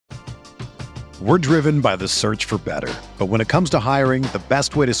We're driven by the search for better. But when it comes to hiring, the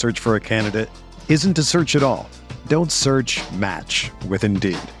best way to search for a candidate isn't to search at all. Don't search, match with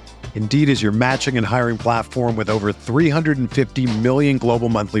Indeed. Indeed is your matching and hiring platform with over 350 million global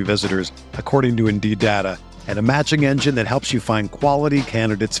monthly visitors, according to Indeed data, and a matching engine that helps you find quality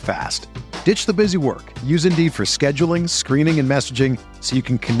candidates fast. Ditch the busy work. Use Indeed for scheduling, screening, and messaging so you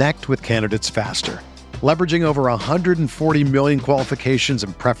can connect with candidates faster. Leveraging over 140 million qualifications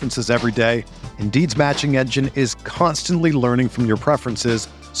and preferences every day, Indeed's matching engine is constantly learning from your preferences,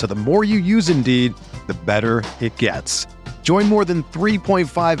 so the more you use Indeed, the better it gets. Join more than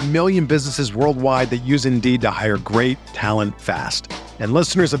 3.5 million businesses worldwide that use Indeed to hire great talent fast. And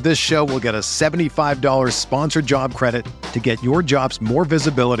listeners of this show will get a $75 sponsored job credit to get your jobs more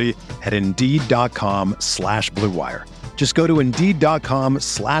visibility at Indeed.com/Blue Wire. Just go to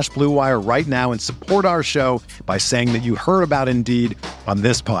Indeed.com/Blue Wire right now and support our show by saying that you heard about Indeed on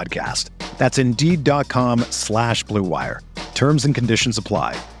this podcast. That's Indeed.com/Blue Wire. Terms and conditions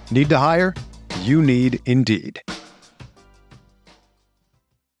apply. Need to hire? You need Indeed.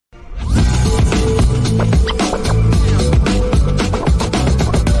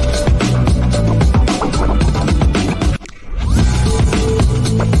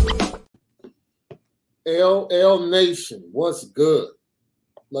 LL Nation, what's good?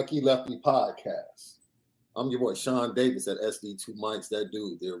 Lucky Lefty Podcast. I'm your boy Sean Davis at SD2 Mics, that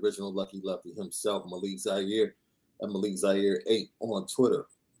dude, the original Lucky Lefty himself, Malik Zaire, at Malik Zaire 8 on Twitter.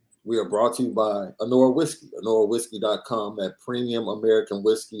 We are brought to you by Honora Whiskey, HonoraWhiskey.com, that premium American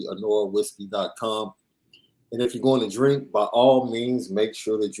whiskey, HonoraWhiskey.com. And if you're going to drink, by all means, make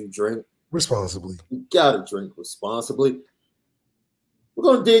sure that you drink responsibly. You got to drink responsibly. We're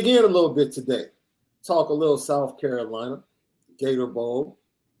going to dig in a little bit today. Talk a little South Carolina, Gator Bowl.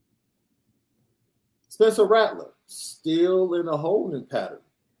 Spencer Rattler still in a holding pattern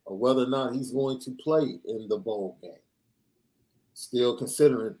of whether or not he's going to play in the bowl game. Still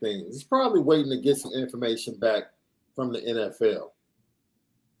considering things. He's probably waiting to get some information back from the NFL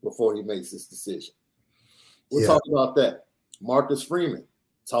before he makes his decision. We'll talk about that. Marcus Freeman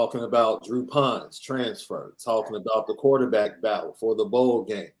talking about Drew Pines transfer, talking about the quarterback battle for the bowl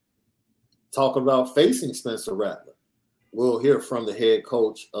game. Talking about facing Spencer Rattler. We'll hear from the head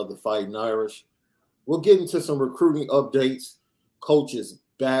coach of the Fighting Irish. We'll get into some recruiting updates. Coaches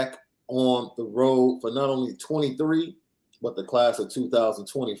back on the road for not only 23, but the class of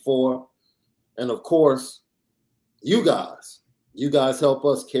 2024. And of course, you guys help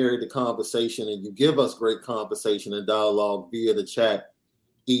us carry the conversation, and you give us great conversation and dialogue via the chat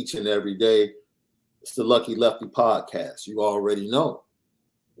each and every day. It's the Lucky Lefty Podcast. You already know.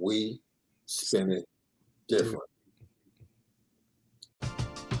 We spin it different.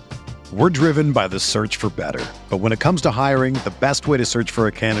 We're driven by the search for better. But when it comes to hiring, the best way to search for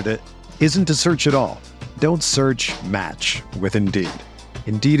a candidate isn't to search at all. Don't search, match with Indeed.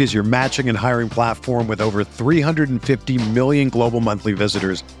 Indeed is your matching and hiring platform with over 350 million global monthly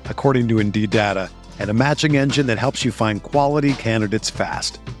visitors, according to Indeed data, and a matching engine that helps you find quality candidates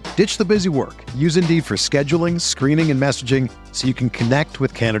fast. Ditch the busy work. Use Indeed for scheduling, screening, and messaging so you can connect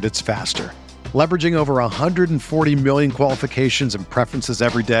with candidates faster. Leveraging over 140 million qualifications and preferences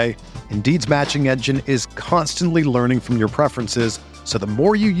every day, Indeed's matching engine is constantly learning from your preferences, so the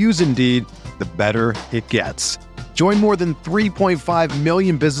more you use Indeed, the better it gets. Join more than 3.5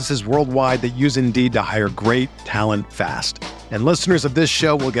 million businesses worldwide that use Indeed to hire great talent fast. And listeners of this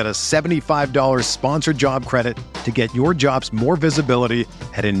show will get a $75 sponsored job credit to get your jobs more visibility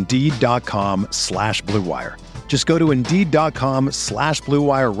at Indeed.com/Blue Wire. Just go to Indeed.com/Blue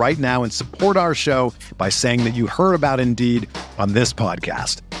Wire right now and support our show by saying that you heard about Indeed on this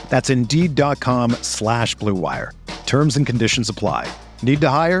podcast. That's Indeed.com/Blue Wire. Terms and conditions apply. Need to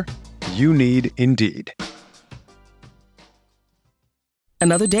hire? You need Indeed.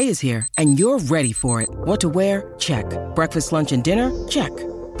 Another day is here, and you're ready for it. What to wear? Check. Breakfast, lunch, and dinner? Check.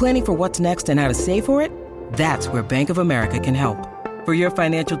 Planning for what's next and how to save for it? That's where Bank of America can help. For your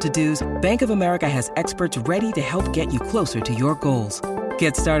financial to-dos, Bank of America has experts ready to help get you closer to your goals.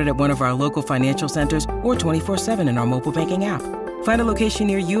 Get started at one of our local financial centers or 24/7 in our mobile banking app. Find a location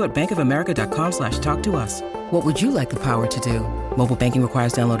near you at bankofamerica.com/talktous. What would you like the power to do? Mobile banking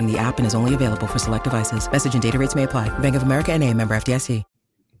requires downloading the app and is only available for select devices. Message and data rates may apply. Bank of America NA, member FDIC.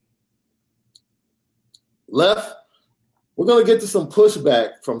 Left, we're going to get to some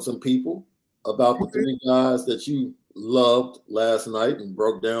pushback from some people about the three guys that you loved last night and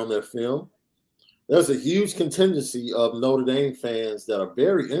broke down their film. There's a huge contingency of Notre Dame fans that are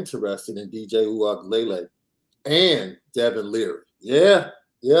very interested in DJ Uiagalelei and Devin Leary. Yeah,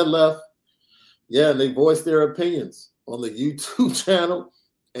 Left. Yeah, and they voiced their opinions on the YouTube channel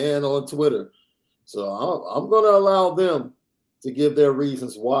and on Twitter. So I'm going to allow them to give their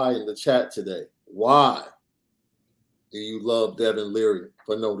reasons why in the chat today. Why do you love Devin Leary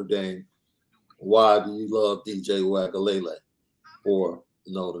for Notre Dame? Why do you love DJ Uiagalelei for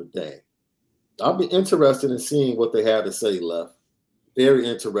Notre Dame? I'll be interested in seeing what they have to say, Left. Very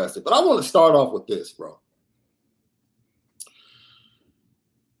interested. But I want to start off with this, bro.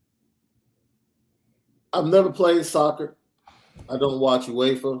 I've never played soccer. I don't watch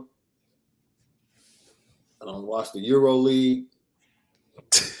UEFA. I don't watch the Euro League.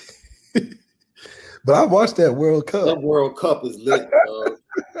 But I watched that World Cup. That World Cup is lit, bro.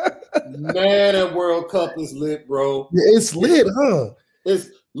 Man, that World Cup is lit, bro. Yeah, it's lit, huh?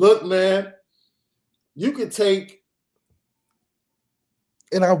 Look, man, you could take.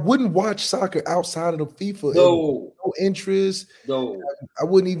 And I wouldn't watch soccer outside of the FIFA. No interest. No. I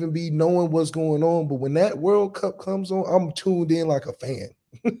wouldn't even be knowing what's going on. But when that World Cup comes on, I'm tuned in like a fan.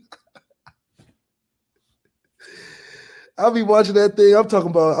 I'll be watching that thing. I'm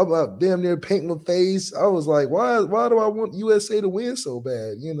about damn near painting my face. I was like, why do I want USA to win so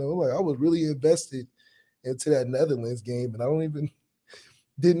bad? You know, like I was really invested into that Netherlands game, and I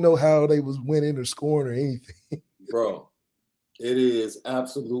didn't know how they was winning or scoring or anything. Bro, it is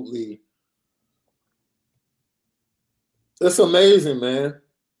absolutely, it's amazing, man.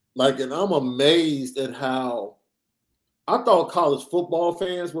 Like, and I'm amazed at how I thought college football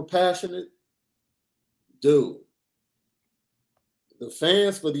fans were passionate. Dude. The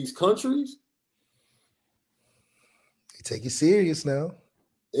fans for these countries, they take it serious now.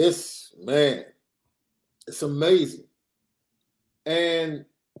 It's amazing. And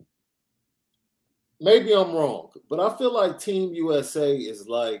maybe I'm wrong, but I feel like Team USA is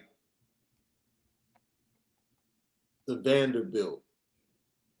like the Vanderbilt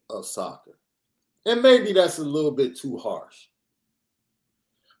of soccer. And maybe that's a little bit too harsh.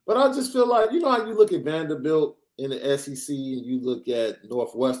 But I just feel like, you know how you look at Vanderbilt in the SEC and you look at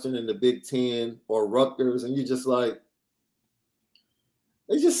Northwestern in the Big Ten or Rutgers and you just like,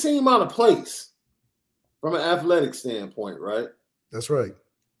 they just seem out of place from an athletic standpoint, right? That's right.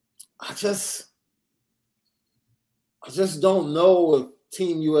 I just don't know if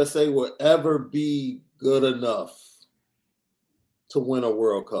Team USA will ever be good enough to win a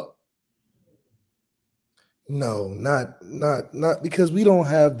World Cup. No, not because we don't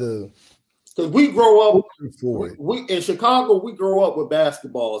have the. Because we grow up we in Chicago, we grow up with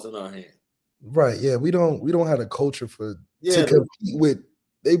basketballs in our hand. Right. Yeah. We don't have a culture to compete with.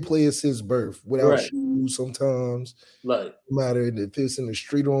 They play it since birth without shoes sometimes. Right. No matter if it's in the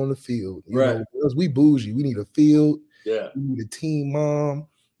street or on the field. You know, because we bougie. We need a field. Yeah. We need a team mom.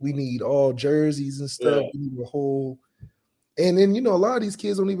 We need all jerseys and stuff. We need a whole. And then, you know, a lot of these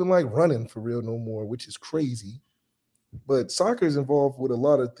kids don't even like running for real no more, which is crazy. But soccer is involved with a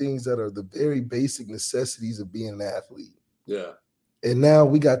lot of things that are the very basic necessities of being an athlete. Yeah. And now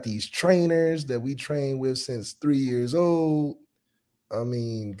we got these trainers that we train with since 3 years old. I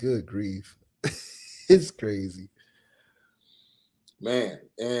mean, good grief. It's crazy. Man,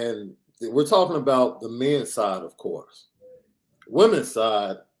 and we're talking about the men's side, of course. Women's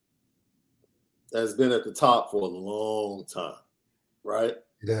side has been at the top for a long time, right?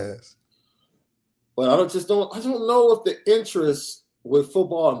 It has. But I don't know if the interest with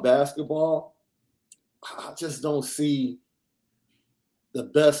football and basketball, I just don't see the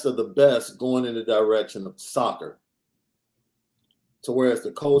best of the best going in the direction of soccer. To where it's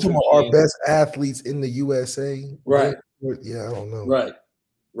the culture. Our best athletes in the USA. Right. Yeah, I don't know.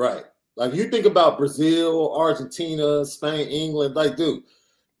 Right. Like you think about Brazil, Argentina, Spain, England, like, dude,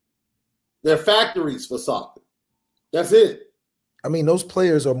 they're factories for soccer. That's it. I mean, those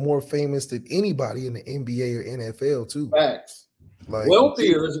players are more famous than anybody in the NBA or NFL too. Facts. Like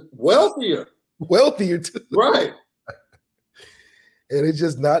wealthier too. Right. And it's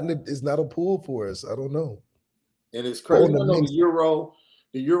just not a pool for us. I don't know. And it's crazy. I know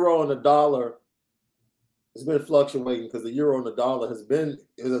the euro and the dollar has been fluctuating because the euro and the dollar has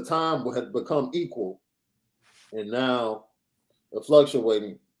a time had become equal, and now they're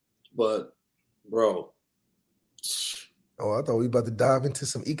fluctuating. But, bro. Oh, I thought we were about to dive into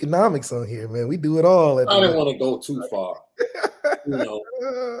some economics on here, man. We do it all. I didn't want to go too far. You know,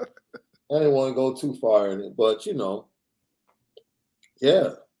 I didn't want to go too far in it. But, you know,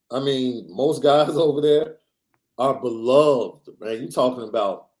 yeah. I mean, most guys over there are beloved, man. You're talking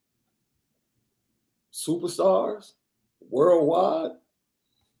about superstars worldwide.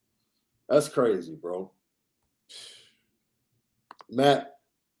 That's crazy, bro. Matt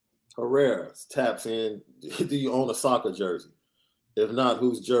Herrera taps in. Do you own a soccer jersey? If not,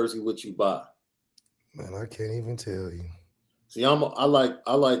 whose jersey would you buy? Man, I can't even tell you. See, I like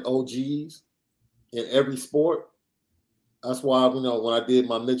OGs. in every sport. That's why, when I did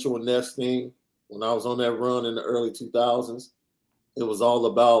my Mitchell and Ness thing, when I was on that run in the early 2000s, it was all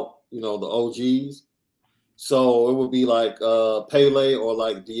about, the OGs. So it would be like Pele or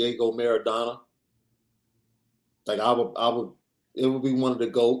like Diego Maradona. Like it would be one of the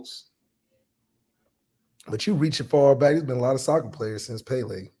GOATs. But you reaching far back. There's been a lot of soccer players since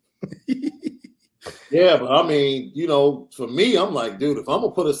Pele. Yeah, but I mean, for me, I'm like, dude, if I'm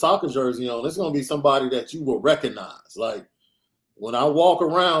going to put a soccer jersey on, it's going to be somebody that you will recognize. Like, when I walk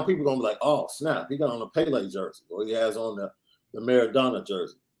around, people are going to be like, oh, snap, he got on a Pele jersey, or he has on the Maradona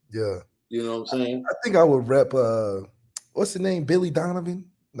jersey. Yeah. You know what I'm saying? I think I would rep, what's the name? Billy Donovan?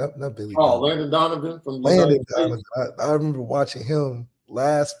 Not Billy Donovan. Landon Donovan from Landon Donovan. I remember watching him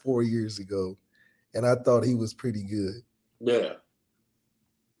last 4 years ago, and I thought he was pretty good. Yeah.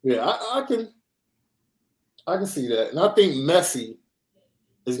 Yeah, I can see that. And I think Messi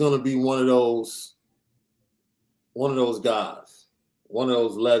is going to be one of those guys, one of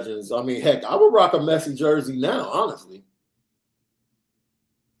those legends. I mean, heck, I would rock a Messi jersey now, honestly.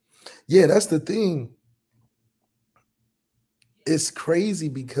 Yeah, that's the thing. It's crazy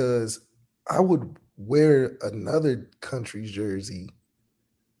because I would wear another country's jersey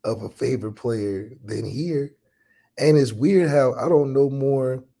of a favorite player than here. And it's weird how I don't know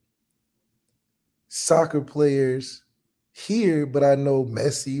more soccer players here, but I know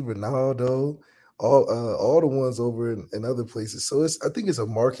Messi, Ronaldo, all the ones over in other places. So I think it's a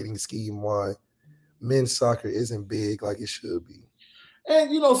marketing scheme why men's soccer isn't big like it should be.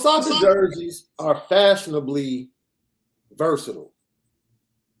 And soccer jerseys are fashionably versatile.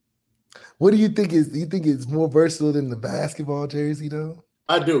 What do you think do you think it's more versatile than the basketball jersey though?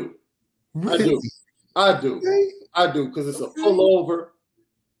 I do. Really? I do because it's a pullover.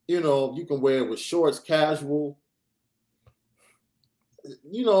 You can wear it with shorts, casual.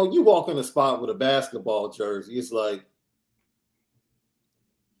 You walk in a spot with a basketball jersey, it's like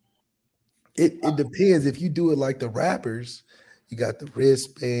it depends. If you do it like the rappers, you got the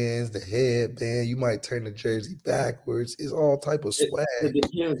wristbands, the headband. You might turn the jersey backwards. It's all type of swag. It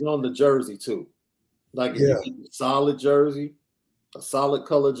depends on the jersey too. Like if you get a solid jersey, a solid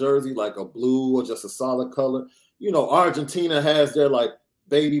color jersey, like a blue or just a solid color. Argentina has their like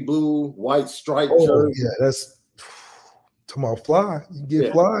baby blue, white striped jersey. Yeah, that's talking about fly. You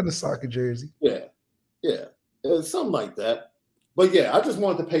get fly in the soccer jersey. Yeah. It's something like that. But yeah, I just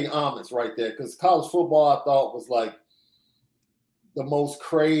wanted to pay homage right there because college football I thought was like the most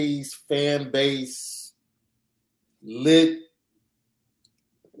crazed fan base, lit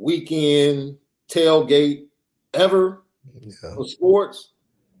weekend tailgate ever for sports.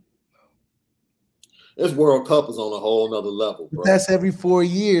 This World Cup is on a whole nother level, bro. That's every 4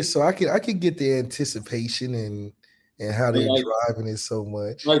 years, so I could get the anticipation and how they're driving it so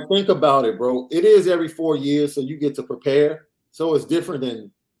much. Like, think about it, bro. It is every 4 years, so you get to prepare. So it's different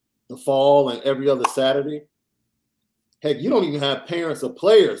than the fall and every other Saturday. Heck, you don't even have parents or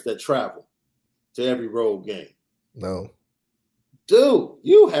players that travel to every road game. No. Dude,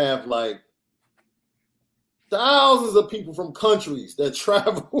 you have like thousands of people from countries that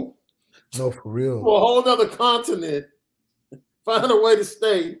travel. No, for real. To a whole other continent, find a way to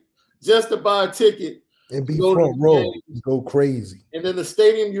stay just to buy a ticket. And be front row. Go crazy. And then the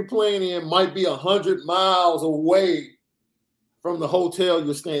stadium you're playing in might be 100 miles away from the hotel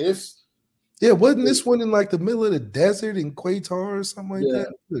you're staying. Wasn't this one in like the middle of the desert in Qatar or something like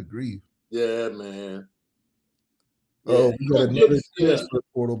that? Good grief. Yeah, man. Oh, we got another transfer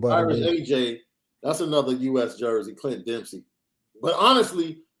portal by Irish the way. AJ, that's another U.S. jersey, Clint Dempsey. But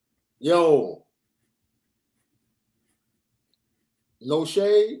honestly, no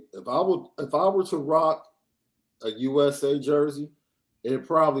shade. If I were to rock a USA jersey, it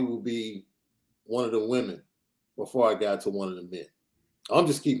probably would be one of the women before I got to one of the men. I'm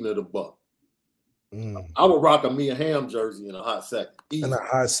just keeping it a buck. I would rock a Mia Hamm jersey in a hot second. Easily. In a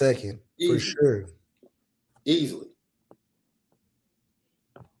hot second, for sure. Easily.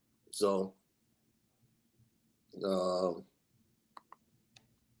 So,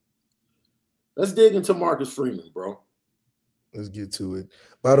 let's dig into Marcus Freeman, bro. Let's get to it.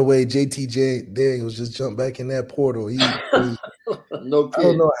 By the way, JT Daniels just jumped back in that portal. He no kid. I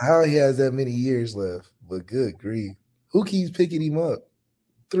don't know how he has that many years left, but good grief. Who keeps picking him up?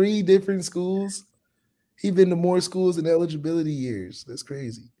 3 different schools? He's been to more schools than eligibility years. That's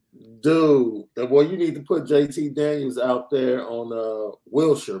crazy. Dude, boy, you need to put JT Daniels out there on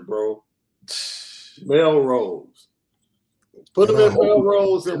Wilshire, bro. Melrose. Put him in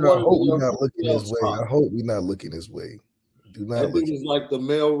Melrose and I hope we're not looking his way. I hope we're not looking his way. Do not look. He's like the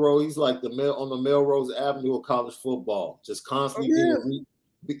Melrose. He's like on the Melrose Avenue of college football. Just constantly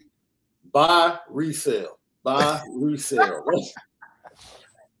Buy, resell. Buy, resell.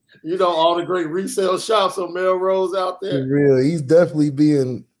 You know, all the great resale shops on Melrose out there. For real. He's definitely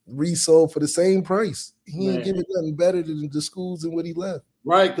being resold for the same price. He ain't Man. giving nothing better than the schools than what he left.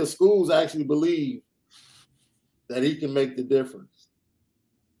 Right, because schools actually believe that he can make the difference.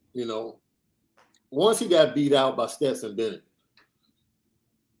 You know, once he got beat out by Stetson Bennett,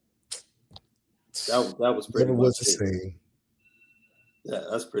 that was pretty Never much was the it. same. Yeah,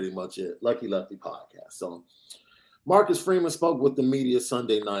 that's pretty much it. Lucky Lefty podcast. So Marcus Freeman spoke with the media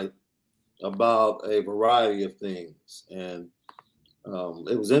Sunday night about a variety of things. And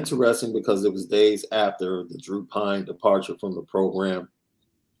it was interesting because it was days after the Drew Pine departure from the program.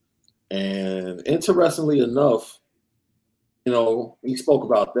 And interestingly enough, you know, he spoke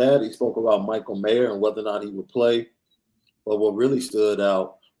about that. He spoke about Michael Mayer and whether or not he would play. But what really stood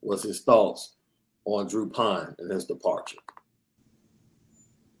out was his thoughts on Drew Pine and his departure.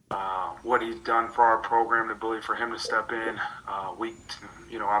 What he's done for our program, the ability for him to step in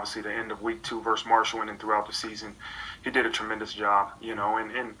obviously the end of week 2 versus Marshall and throughout the season, he did a tremendous job,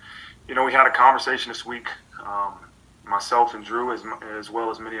 and we had a conversation this week, myself and Drew, as well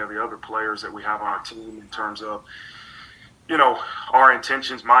as many of the other players that we have on our team in terms of, our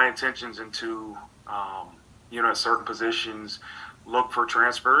intentions, my intentions into, at certain positions, look for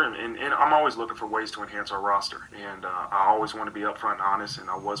transfer, and I'm always looking for ways to enhance our roster. And I always want to be upfront and honest, and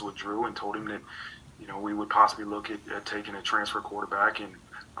I was with Drew and told him that, we would possibly look at taking a transfer quarterback, and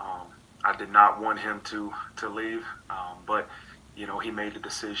I did not want him to leave, but, he made the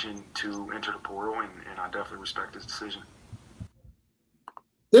decision to enter the portal, and I definitely respect his decision.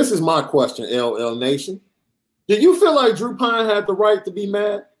 This is my question, LL Nation. Did you feel like Drew Pine had the right to be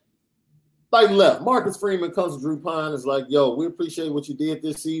mad? Like left. Marcus Freeman comes to Drew Pine and is like, yo, we appreciate what you did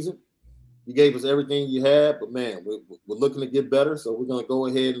this season. You gave us everything you had, but man, we're looking to get better, so we're going to go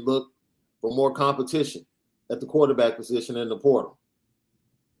ahead and look for more competition at the quarterback position in the portal.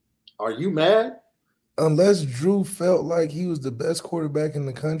 Are you mad? Unless Drew felt like he was the best quarterback in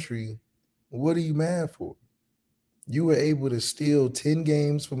the country, what are you mad for? You were able to steal 10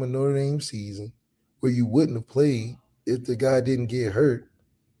 games from a Notre Dame season where you wouldn't have played if the guy didn't get hurt.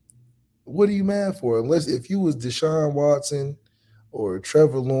 What are you mad for? Unless if you was Deshaun Watson or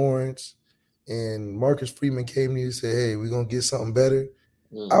Trevor Lawrence and Marcus Freeman came to you and said, hey, we're going to get something better,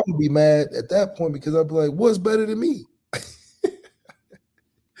 I would be mad at that point because I'd be like, what's better than me?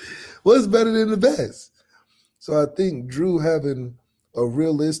 What's better than the best? So I think Drew having a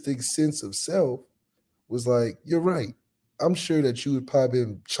realistic sense of self was like, you're right. I'm sure that you would probably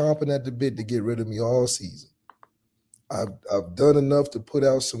been chomping at the bit to get rid of me all season. I've done enough to put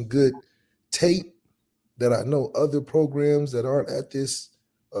out some good tape that I know other programs that aren't at this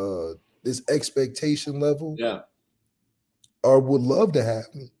expectation level or would love to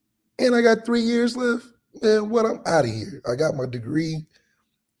have me. And I got 3 years left. Man, what, I'm out of here. I got my degree.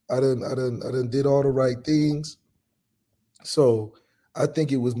 I done did all the right things. So I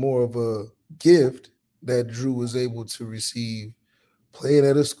think it was more of a gift that Drew was able to receive, playing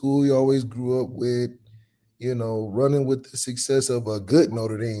at a school he always grew up with, running with the success of a good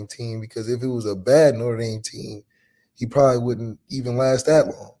Notre Dame team, because if it was a bad Notre Dame team, he probably wouldn't even last that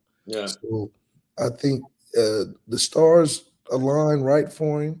long. Yeah. So I think the stars aligned right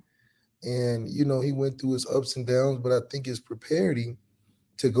for him. And, he went through his ups and downs, but I think it's prepared him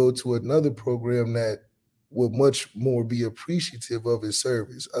to go to another program that would much more be appreciative of his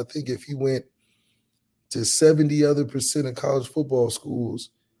service. I think if he went to 70% of college football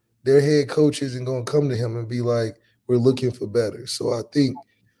schools, their head coach isn't going to come to him and be like, we're looking for better. So I think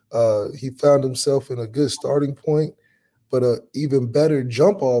he found himself in a good starting point, but an even better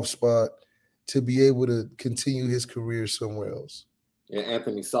jump-off spot to be able to continue his career somewhere else. And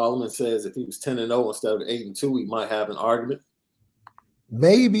Anthony Solomon says if he was 10-0 instead of 8-2, he might have an argument.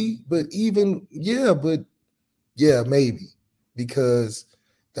 Maybe, maybe, because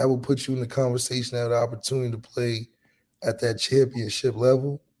that will put you in the conversation, have the opportunity to play at that championship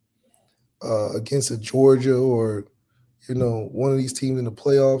level against a Georgia or, one of these teams in the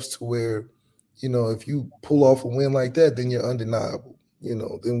playoffs, to where, if you pull off a win like that, then you're undeniable.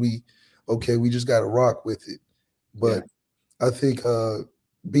 Then we just got to rock with it. But I think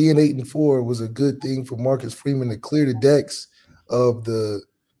being 8-4 was a good thing for Marcus Freeman to clear the decks of the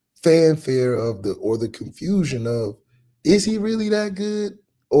fanfare of the confusion of, is he really that good,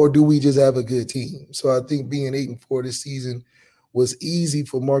 or do we just have a good team? So I think being 8-4 this season was easy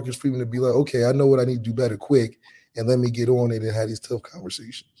for Marcus Freeman to be like, okay, I know what I need to do better quick, and let me get on it and have these tough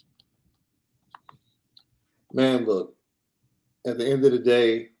conversations. Man, look, at the end of the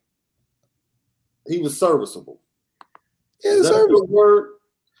day, he was serviceable. Yeah, is that a good word?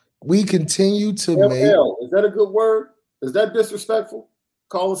 We continue to make. Is that a good word? Is that disrespectful?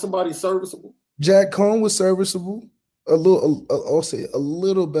 Calling somebody serviceable? Jack Cohn was serviceable. I'll say a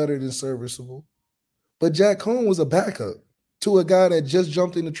little better than serviceable. But Jack Cohn was a backup to a guy that just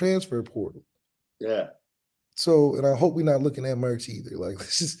jumped in the transfer portal. Yeah. So, and I hope we're not looking at Merch either. Like,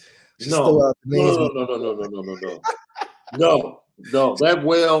 let's just no. throw out the names. No.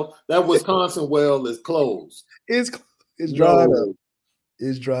 That Wisconsin well is closed. It's dried up.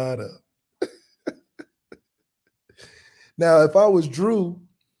 It's dried up. Now, if I was Drew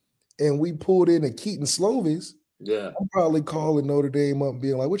and we pulled in a Keaton Slovis, I'm probably calling Notre Dame up and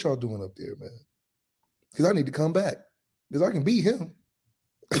being like, what y'all doing up there, man? Because I need to come back. Because I can beat him.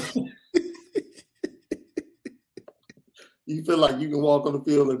 You feel like you can walk on the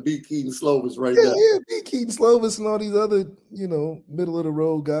field and beat Keaton Slovis right now? Yeah, beat Keaton Slovis and all these other, middle of the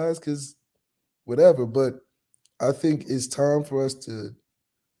road guys, because whatever. But I think it's time for us to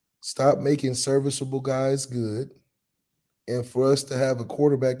stop making serviceable guys good and for us to have a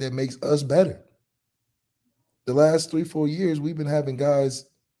quarterback that makes us better. The last 3-4 years, we've been having guys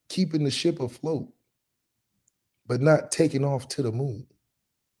keeping the ship afloat, but not taking off to the moon.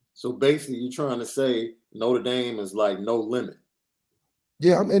 So basically, you're trying to say Notre Dame is like no limit.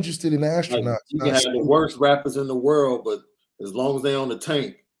 Yeah, I'm interested in astronauts. Like, you can have the worst rappers in the world, but as long as they're on the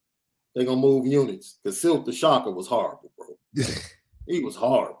tank, they're going to move units. Because Silk the Shocker was horrible, bro. He was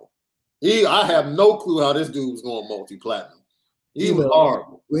horrible. I have no clue how this dude was going multi-platinum. He was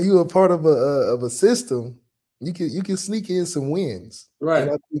horrible. When you're a part of a system, you can sneak in some wins. Right.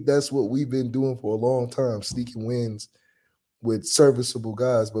 And I think that's what we've been doing for a long time, sneaking wins with serviceable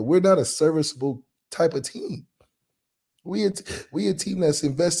guys. But we're not a serviceable type of team. We a team that's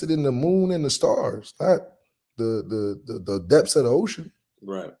invested in the moon and the stars, not the depths of the ocean.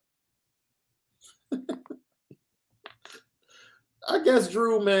 Right. I guess,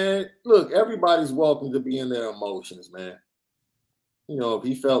 Drew, man, look, everybody's welcome to be in their emotions, man. If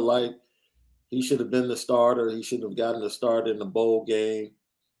he felt like he should have been the starter, he should have gotten the start in the bowl game.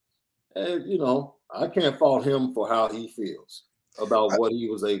 And, I can't fault him for how he feels about what he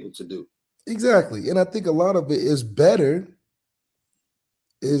was able to do. Exactly. And I think a lot of it is better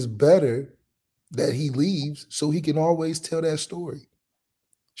that he leaves so he can always tell that story.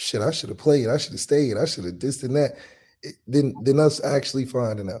 Shit, I should have played. I should have stayed. I should have this and that. Than us actually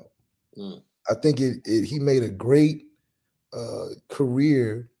finding out. I think he made a great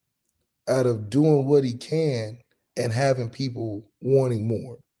career out of doing what he can and having people wanting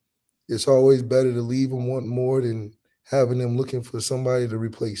more. It's always better to leave them wanting more than having them looking for somebody to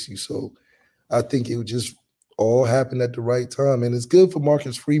replace you. So I think it would just all happen at the right time. And it's good for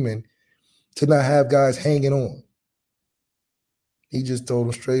Marcus Freeman to not have guys hanging on. He just told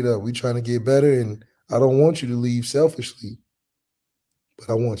them straight up, we trying to get better, and I don't want you to leave selfishly, but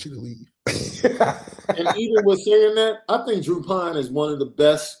I want you to leave. And even with saying that, I think Drew Pine is one of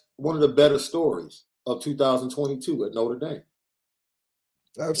the better stories of 2022 at Notre Dame.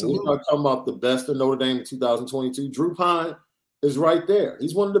 Absolutely. When we start talking about the best of Notre Dame in 2022, Drew Pine is right there.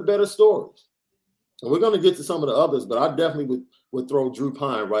 He's one of the better stories. And we're going to get to some of the others, but I definitely would throw Drew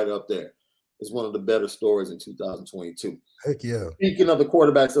Pine right up there as one of the better stories in 2022. Heck yeah. Speaking of the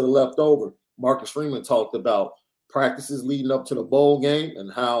quarterbacks that are left over, Marcus Freeman talked about practices leading up to the bowl game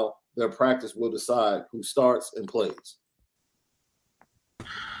and how their practice will decide who starts and plays.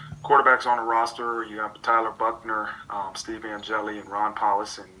 Quarterbacks on the roster, you have Tyler Buckner, Steve Angeli, and Ron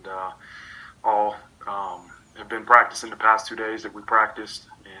Paulus, and all have been practicing the past 2 days that we practiced,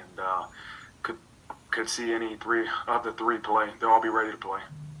 and could see any three of the three play. They'll all be ready to play.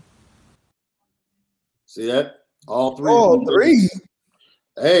 See that? All three. All three?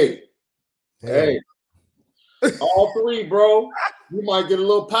 Hey. All three, bro. You might get a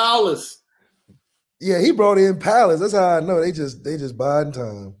little Paulus. Yeah, he brought in Palace. That's how I know they just biding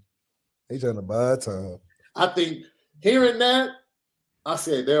time. They trying to buy time. I think hearing that, I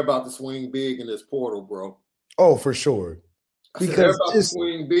said they're about to swing big in this portal, bro. Oh, for sure. Because they're about to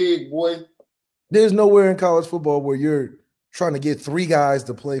swing big, boy. There's nowhere in college football where you're trying to get three guys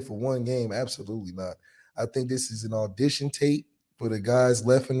to play for one game. Absolutely not. I think this is an audition tape for the guys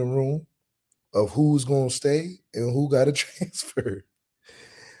left in the room of who's going to stay and who got to transfer.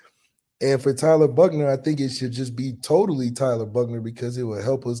 And for Tyler Buckner, I think it should just be totally Tyler Buckner because it would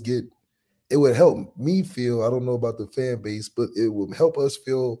help us it would help me feel, I don't know about the fan base, but it would help us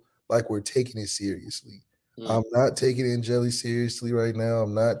feel like we're taking it seriously. I'm not taking Angeli seriously right now.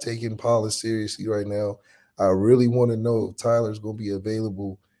 I'm not taking Paulus seriously right now. I really want to know if Tyler's going to be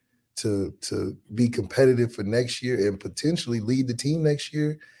available to be competitive for next year and potentially lead the team next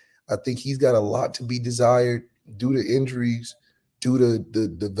year. I think he's got a lot to be desired due to injuries. due to the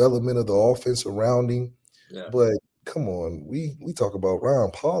development of the offense around him. Yeah. But come on, we talk about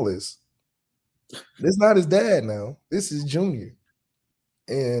Ron Paulus. This not his dad now. This is Junior.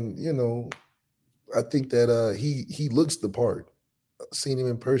 And, I think that he looks the part. Seen him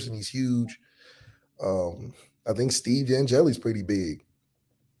in person, he's huge. I think Steve Angeli's pretty big.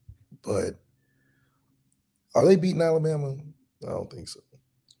 But are they beating Alabama? I don't think so.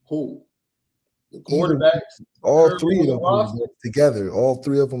 Who? The quarterbacks? All three of them together. All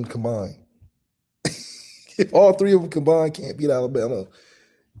three of them combined. If all three of them combined can't beat Alabama,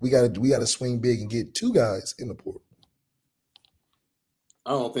 we gotta swing big and get two guys in the portal.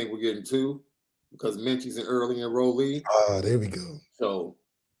 I don't think we're getting two because Minchie's an early enrollee. There we go. So,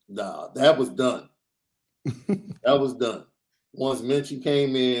 that was done. That was done. Once Minchie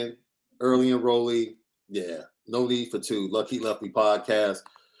came in, early enrollee, no need for two. Lucky Lefty podcast.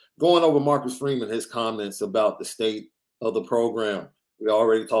 Going over Marcus Freeman, his comments about the state of the program. We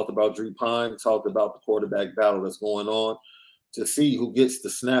already talked about Drew Pine, talked about the quarterback battle that's going on to see who gets the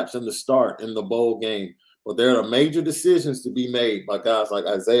snaps and the start in the bowl game. But there are major decisions to be made by guys like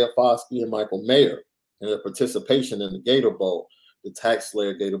Isaiah Foskey and Michael Mayer in their participation in the Gator Bowl, the Tax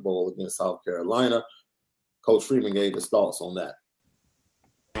Slayer Gator Bowl against South Carolina. Coach Freeman gave his thoughts on that.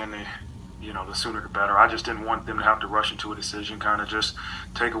 And the sooner the better. I just didn't want them to have to rush into a decision, kind of just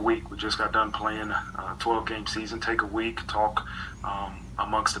take a week. We just got done playing a 12-game season. Take a week, talk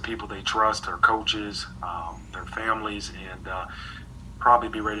amongst the people they trust, their coaches, their families, and probably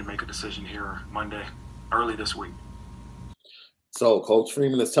be ready to make a decision here Monday, early this week. So Coach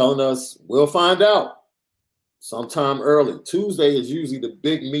Freeman is telling us we'll find out sometime early. Tuesday is usually the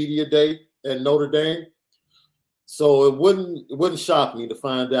big media day at Notre Dame. So it wouldn't shock me to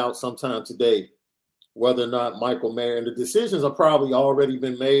find out sometime today whether or not Michael Mayer, and the decisions are probably already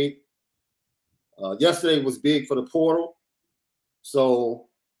been made. Yesterday was big for the portal. So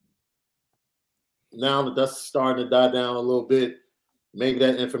now the dust is starting to die down a little bit. Maybe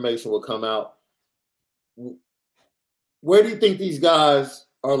that information will come out. Where do you think these guys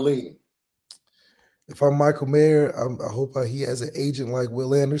are leaning? If I'm Michael Mayer, I hope he has an agent like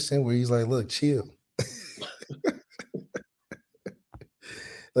Will Anderson where he's like, look, chill.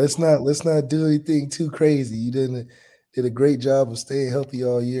 Let's not do anything too crazy. You did a great job of staying healthy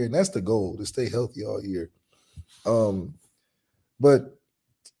all year, and that's the goal, to stay healthy all year. But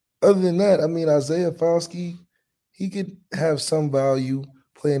other than that, I mean, Isaiah Foskey, he could have some value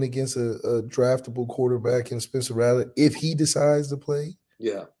playing against a draftable quarterback in Spencer Rattler if he decides to play.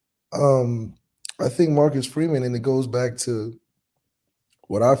 Yeah. I think Marcus Freeman, and it goes back to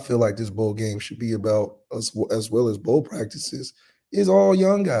what I feel like this bowl game should be about, as well as bowl practices, is all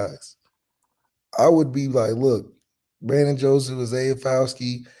young guys. I would be like, look, Brandon Joseph, Isaiah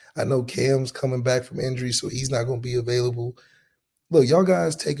Foskey, I know Cam's coming back from injury, so he's not going to be available. Look, y'all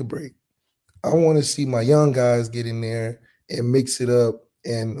guys take a break. I want to see my young guys get in there and mix it up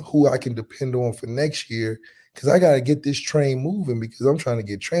and who I can depend on for next year, because I got to get this train moving, because I'm trying to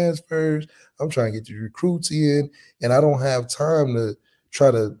get transfers. I'm trying to get the recruits in, and I don't have time to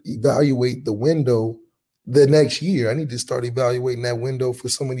try to evaluate the window the next year. I need to start evaluating that window for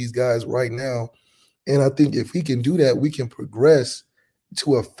some of these guys right now. And I think if we can do that, we can progress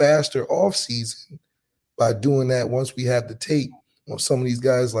to a faster offseason by doing that once we have the tape on some of these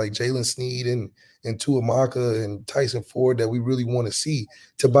guys like Jalen Sneed and Tuamaka and Tyson Ford that we really want to see.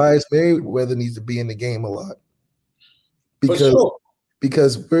 Tobias Merriweather needs to be in the game a lot.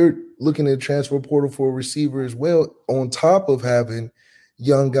 Because we're looking at transfer portal for a receiver as well, on top of having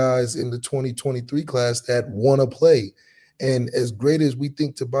young guys in the 2023 class that want to play. And as great as we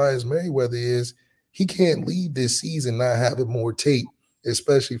think Tobias Merriweather is, he can't leave this season not having more tape,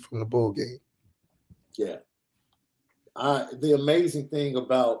 especially from the bowl game. Yeah. The amazing thing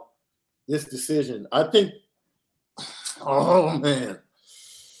about this decision, I think, oh, man.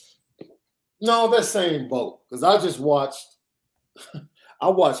 No, that same boat. Because I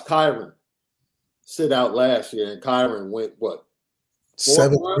watched Kyron sit out last year, and Kyron went, what?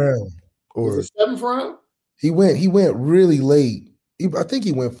 Seventh round. Or was it seventh round? He went really late. I think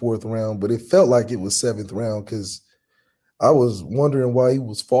he went fourth round, but it felt like it was seventh round because I was wondering why he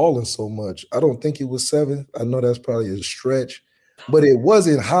was falling so much. I don't think it was seventh. I know that's probably a stretch, but it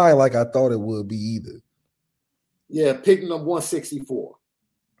wasn't high like I thought it would be either. Yeah, picking up 164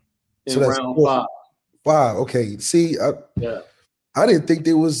 in round five. Okay. See, I didn't think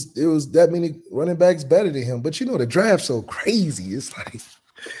there was that many running backs better than him. But the draft's so crazy. It's like,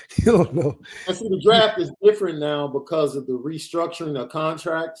 you don't know. And see, the draft is different now because of the restructuring of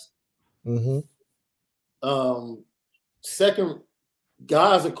contracts. Mm-hmm. Second,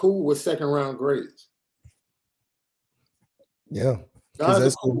 guys are cool with second round grades. Yeah. Guys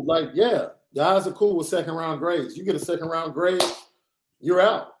are cool. Guys are cool with second round grades. You get a second round grade, you're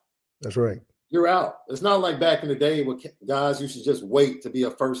out. That's right. You're out. It's not like back in the day where guys used to just wait to be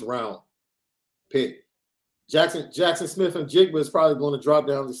a first round pick. Jackson Smith and Jigba is probably going to drop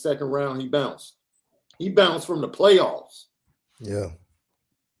down the second round. He bounced. He bounced from the playoffs. Yeah.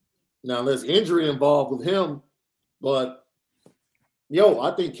 Now there's injury involved with him, but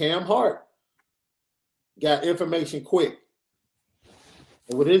I think Cam Hart got information quick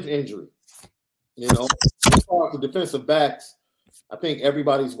with his injury. As far as the defensive backs, I think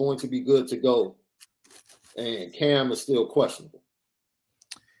everybody's going to be good to go, and Cam is still questionable.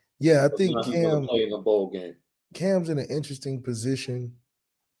 Yeah, I think Cam play in a bowl game. Cam's in an interesting position.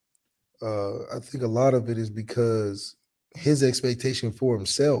 I think a lot of it is because his expectation for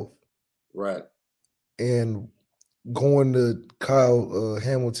himself, right, and going to Kyle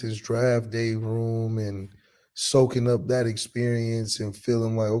Hamilton's draft day room and soaking up that experience and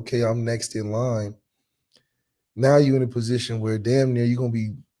feeling like, okay, I'm next in line. Now you're in a position where damn near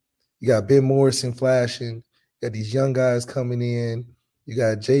you got Ben Morrison flashing, you got these young guys coming in, you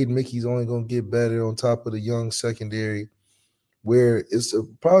got Jaden Mickey's only going to get better on top of the young secondary, where it's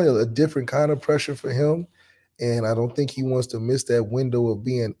probably a different kind of pressure for him. And I don't think he wants to miss that window of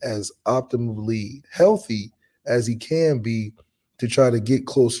being as optimally healthy as he can be to try to get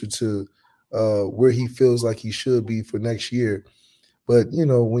closer to where he feels like he should be for next year. But,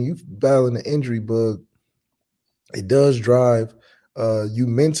 when you battling the injury bug, it does drive you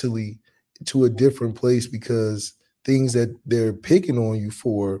mentally to a different place because things that they're picking on you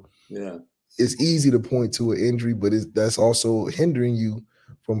for, it's easy to point to an injury, but that's also hindering you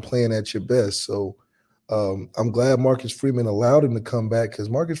from playing at your best. So I'm glad Marcus Freeman allowed him to come back because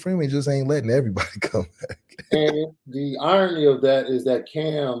Marcus Freeman just ain't letting everybody come back. And the irony of that is that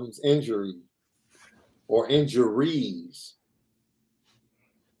Cam's injury or injuries,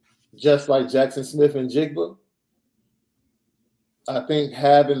 just like Jackson Smith and Jigba, I think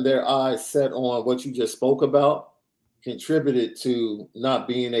having their eyes set on what you just spoke about contributed to not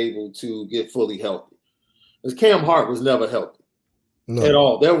being able to get fully healthy. Because Cam Hart was never healthy at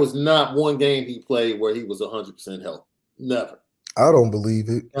all. There was not one game he played where he was 100% healthy. Never. I don't believe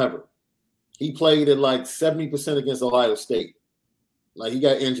it. Never. He played at like 70% against Ohio State. Like he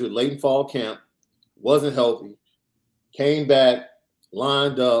got injured late in fall camp, wasn't healthy, came back,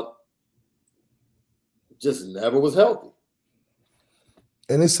 lined up, just never was healthy.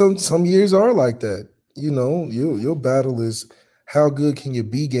 And it's some years are like that. Your battle is how good can your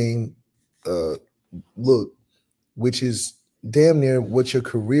B game look, which is damn near what your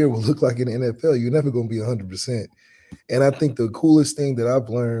career will look like in the NFL. You're never going to be 100%. And I think the coolest thing that I've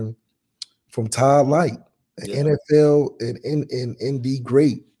learned from Todd Light, an NFL and ND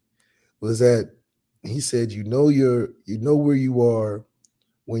great, was that he said, where you are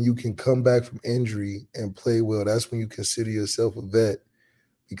when you can come back from injury and play well. That's when you consider yourself a vet,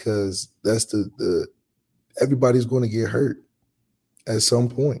 because that's the everybody's going to get hurt at some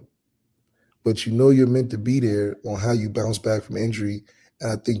point. But you're meant to be there on how you bounce back from injury.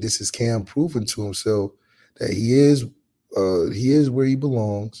 And I think this is Cam proving to himself that he is where he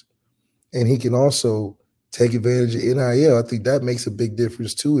belongs, and he can also take advantage of NIL. I think that makes a big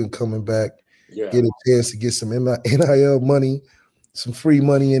difference too in coming back, get a chance to get some NIL money, some free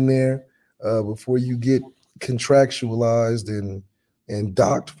money in there before you get contractualized and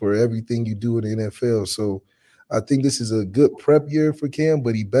docked for everything you do in the NFL. So I think this is a good prep year for Cam,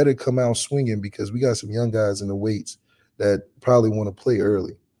 but he better come out swinging because we got some young guys in the weights that probably want to play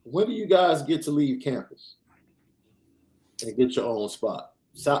early. When do you guys get to leave campus and get your own spot?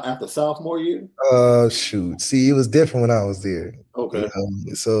 After sophomore year? Shoot. See, it was different when I was there. Okay.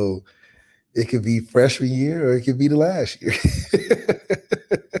 So it could be freshman year or it could be the last year.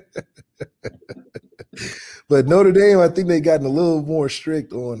 But Notre Dame, I think they gotten a little more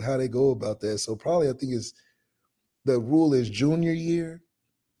strict on how they go about that. So probably I think the rule is junior year.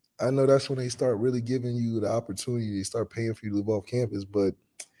 I know that's when they start really giving you the opportunity to start paying for you to live off campus. But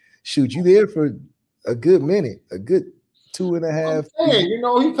shoot, you there for a good minute, a good 2.5. Hey, he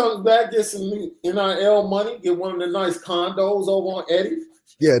comes back, get some NIL money, get one of the nice condos over on Eddie.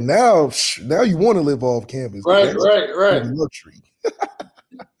 Yeah, now you want to live off campus. Right. Luxury.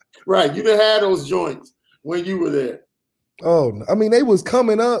 Right, you done had those joints when you were there. Oh, I mean, they was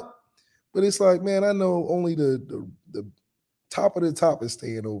coming up, but it's like, man, I know only the top of the top is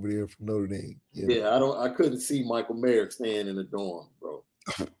staying over there from Notre Dame. Yeah, I couldn't see Michael Mayer staying in the dorm, bro.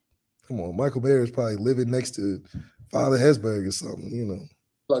 Come on, Michael Mayer is probably living next to Father Hesburgh or something,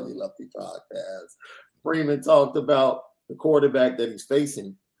 Lefty podcast. Freeman talked about the quarterback that he's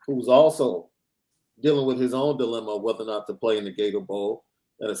facing, who's also dealing with his own dilemma of whether or not to play in the Gator Bowl.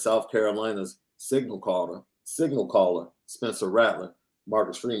 That is South Carolina's signal caller, Spencer Rattler.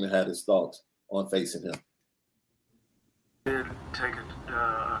 Marcus Freeman had his thoughts on facing him. Did take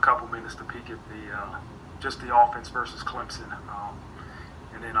a couple minutes to peek at just the offense versus Clemson,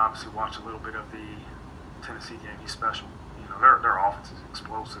 and then obviously watch a little bit of the Tennessee game. He's special. You know, their offense is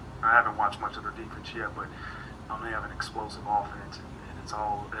explosive. I haven't watched much of their defense yet, but they have an explosive offense,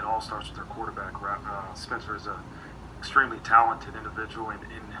 and it all starts with their quarterback. Spencer is an extremely talented individual, and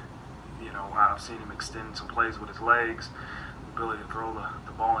you know, I've seen him extend some plays with his legs, the ability to throw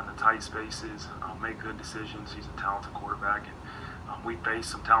the ball into tight spaces, make good decisions. He's a talented quarterback, and we face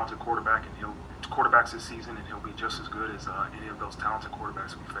some talented quarterbacks this season, and he'll be just as good as any of those talented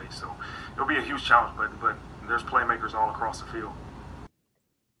quarterbacks we face. So it'll be a huge challenge, but there's playmakers all across the field.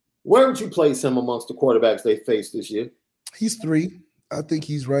 Where would you place him amongst the quarterbacks they faced this year? He's 3. I think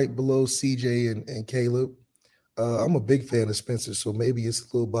he's right below CJ and Caleb. I'm a big fan of Spencer, so maybe it's a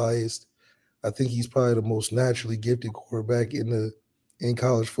little biased. I think he's probably the most naturally gifted quarterback in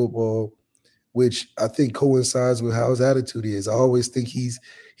college football, which I think coincides with how his attitude is. I always think he's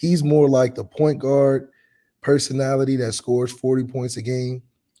more like the point guard personality that scores 40 points a game.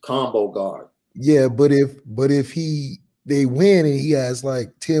 Combo guard. Yeah, but if they win and he has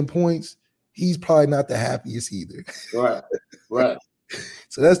like 10 points, he's probably not the happiest either. Right.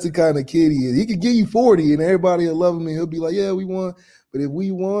 So that's the kind of kid he is. He could give you 40 and everybody will love him and he'll be like, yeah, we won. But if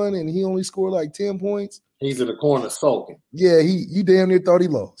we won and he only scored like 10 points, he's in the corner sulking. Yeah, you damn near thought he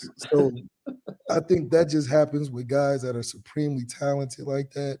lost. So I think that just happens with guys that are supremely talented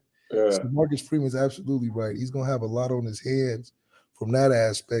like that. Yeah. So Marcus Freeman's absolutely right. He's going to have a lot on his hands from that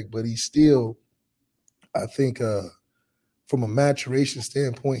aspect, but he's still, I think, from a maturation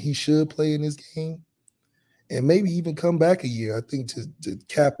standpoint, he should play in this game and maybe even come back a year. I think to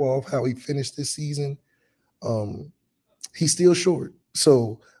cap off how he finished this season, he's still short.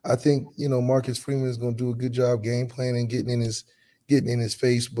 So I think, Marcus Freeman is going to do a good job game planning and getting in his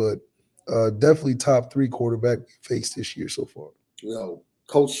face, but definitely top 3 quarterback we faced this year so far.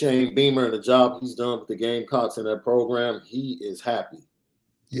 Coach Shane Beamer and the job he's done with the Gamecocks in that program, he is happy.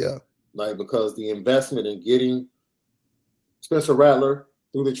 Yeah. Because the investment in getting Spencer Rattler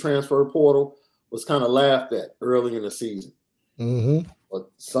through the transfer portal was kind of laughed at early in the season. Mm-hmm. But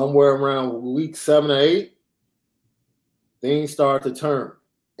somewhere around week 7 or 8, things start to turn.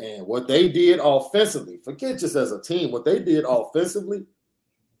 And what they did offensively, forget just as a team, what they did offensively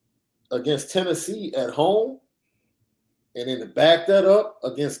against Tennessee at home, and then to back that up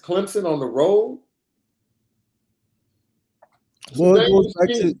against Clemson on the road. Well,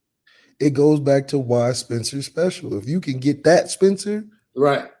 it goes back to why Spencer's special. If you can get that Spencer,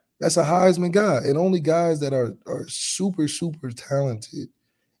 right, that's a Heisman guy. And only guys that are super, super talented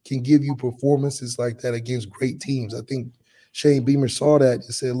can give you performances like that against great teams. I think Shane Beamer saw that and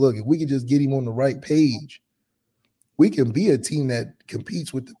said, look, if we can just get him on the right page, we can be a team that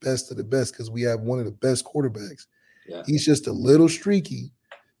competes with the best of the best because we have one of the best quarterbacks. Yeah. He's just a little streaky.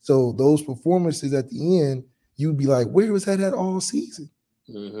 So those performances at the end, you'd be like, where was that at all season?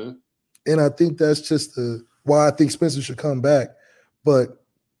 Mm-hmm. And I think that's just why I think Spencer should come back. But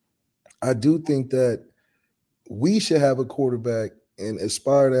I do think that we should have a quarterback and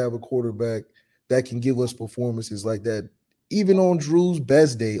aspire to have a quarterback that can give us performances like that. Even on Drew's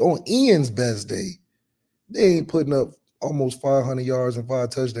best day, on Ian's best day, they ain't putting up almost 500 yards and 5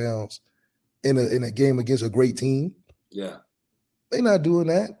 touchdowns in a game against a great team. Yeah. They're not doing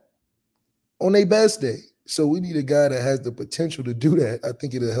that on their best day. So we need a guy that has the potential to do that. I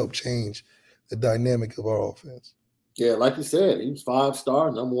think it'll help change the dynamic of our offense. Yeah, like you said, he was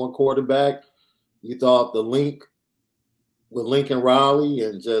 5-star, number 1 quarterback. You thought the link with Lincoln Riley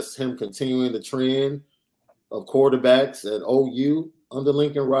and just him continuing the trend of quarterbacks at OU under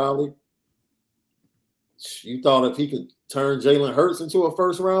Lincoln Riley, you thought if he could turn Jalen Hurts into a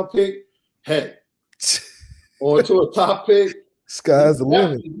first-round pick, heck, or into a top pick, sky's the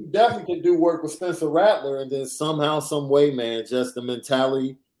limit. You definitely can do work with Spencer Rattler, and then somehow, some way, man, just the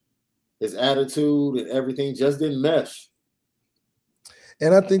mentality, his attitude, and everything just didn't mesh.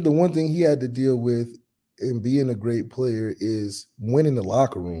 And I think the one thing he had to deal with in being a great player is winning the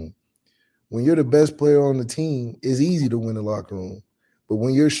locker room. When you're the best player on the team, it's easy to win the locker room. But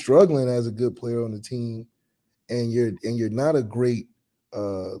when you're struggling as a good player on the team, and you're not a great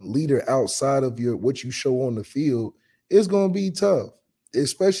leader outside of what you show on the field, it's going to be tough,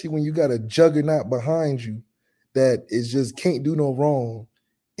 especially when you got a juggernaut behind you that is just can't do no wrong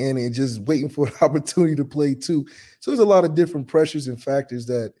and it's just waiting for an opportunity to play too. So there's a lot of different pressures and factors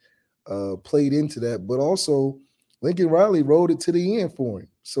that played into that. But also Lincoln Riley rode it to the end for him.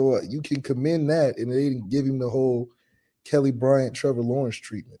 So you can commend that, and they didn't give him the whole Kelly Bryant, Trevor Lawrence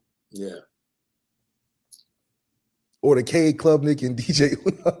treatment. Yeah. Or the Cade Klubnik and DJ.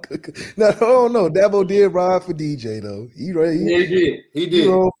 No. Dabo did ride for DJ, though. He did. He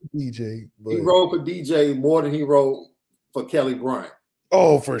rode for DJ. He rode for DJ more than he rode for Kelly Bryant.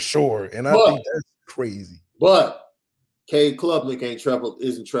 Oh, for sure. And I think that's crazy. But Cade Klubnik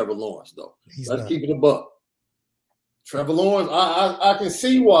isn't Trevor Lawrence, though. Let's keep it a buck. Trevor Lawrence, I can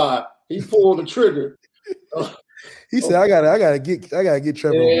see why he pulled the trigger. He said, "I gotta get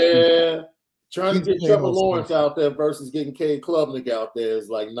Trevor." Yeah, trying to get Trevor Lawrence out there versus getting Cade Klubnik out there is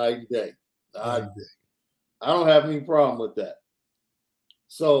like night and day. I don't have any problem with that.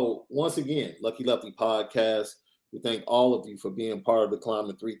 So once again, Lucky Lefty Podcast. We thank all of you for being part of the Climb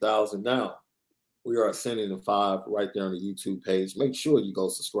to 3,000. Now we are ascending to 5 right there on the YouTube page. Make sure you go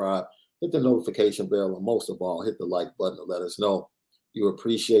subscribe. Hit the notification bell, and most of all, hit the like button to let us know you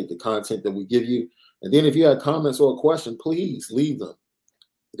appreciate the content that we give you. And then if you have comments or a question, please leave them.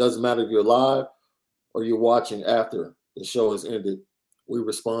 It doesn't matter if you're live or you're watching after the show has ended. We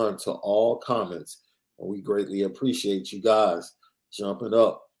respond to all comments, and we greatly appreciate you guys jumping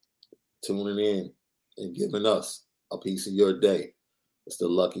up, tuning in, and giving us a piece of your day. It's the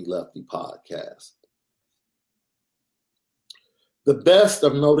Lucky Lefty Podcast. The best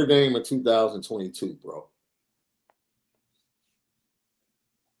of Notre Dame in 2022, bro.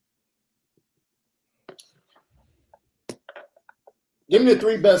 Give me the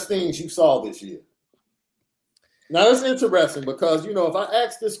 3 best things you saw this year. Now, it's interesting because, if I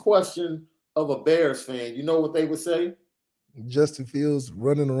ask this question of a Bears fan, you know what they would say? Justin Fields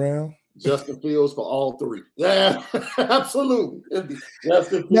running around. Justin Fields for all 3. Yeah, absolutely.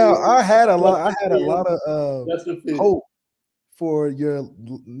 Justin Fields. Now, I had a lot of hope for your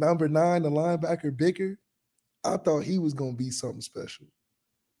number 9, the linebacker Bicker. I thought he was going to be something special.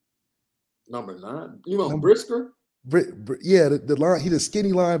 Number 9? Brisker? Yeah, he's a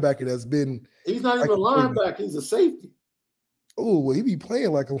skinny linebacker that's been. He's not even a linebacker. He's a safety. Oh, well, he be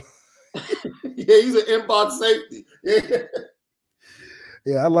playing like a. Yeah, he's an inbox safety. Yeah.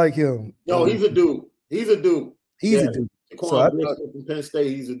 Yeah, I like him. No, he's a dude. He's a dude. So I thought, from Penn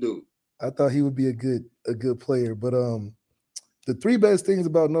State, he's a dude. I thought he would be a good player. But the 3 best things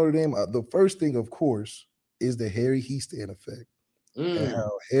about Notre Dame, the first thing, of course, is the Harry Hiestand effect. And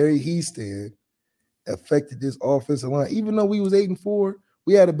how Harry Hiestand affected this offensive line. Even though we was 8-4,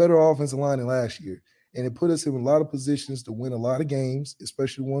 we had a better offensive line than last year. And it put us in a lot of positions to win a lot of games,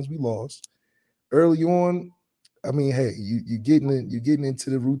 especially the ones we lost. Early on, I mean, hey, you're getting into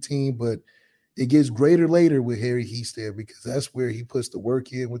the routine, but it gets greater later with Harry Hiestand because that's where he puts the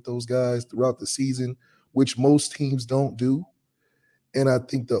work in with those guys throughout the season, which most teams don't do. And I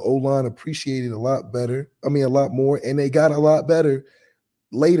think the O-line appreciated a lot more, and they got a lot better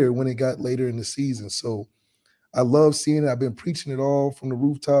later when it got later in the season. So I love seeing it. I've been preaching it all from the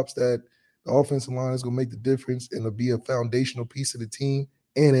rooftops that the offensive line is going to make the difference and it'll be a foundational piece of the team,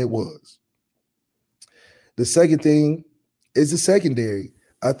 and it was. The second thing is the secondary.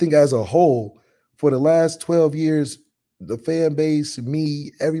 I think as a whole, for the last 12 years, the fan base,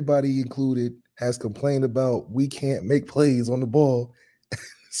 me, everybody included, has complained about we can't make plays on the ball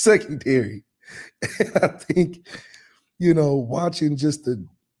secondary. And I think, watching just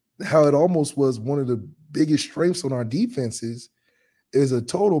how it almost was one of the biggest strengths on our defenses is a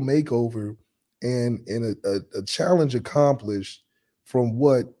total makeover and a challenge accomplished from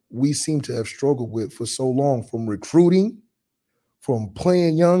what we seem to have struggled with for so long, from recruiting, from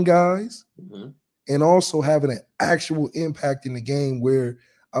playing young guys, and also having an actual impact in the game where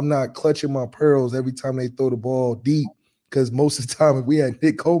I'm not clutching my pearls every time they throw the ball deep, because most of the time if we had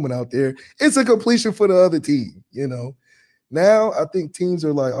Nick Coleman out there, it's a completion for the other team, Now I think teams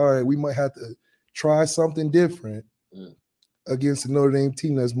are like, all right, we might have to try something different against the Notre Dame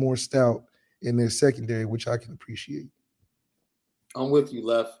team that's more stout in their secondary, which I can appreciate. I'm with you,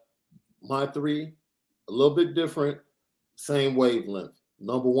 Lef. My 3, a little bit different, same wavelength.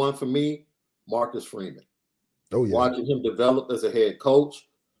 Number 1 for me, Marcus Freeman. Oh, yeah. Watching him develop as a head coach,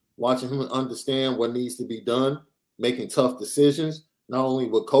 watching him understand what needs to be done, making tough decisions, not only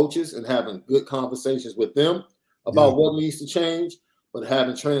with coaches and having good conversations with them about what needs to change, but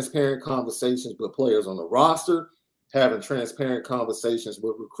having transparent conversations with players on the roster, having transparent conversations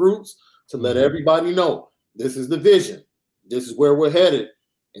with recruits to let everybody know this is the vision. This is where we're headed.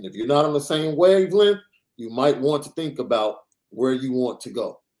 And if you're not on the same wavelength, you might want to think about where you want to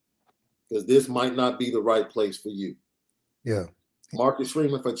go, because this might not be the right place for you. Yeah. Marcus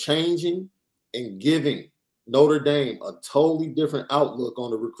Freeman for changing and giving Notre Dame a totally different outlook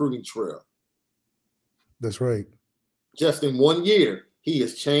on the recruiting trail. That's right. just in 1 year, he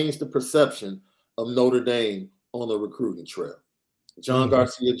has changed the perception of Notre Dame on the recruiting trail. John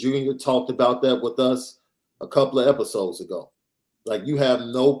Garcia Jr. talked about that with us a couple of episodes ago. Like, you have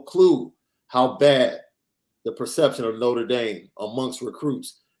no clue how bad the perception of Notre Dame amongst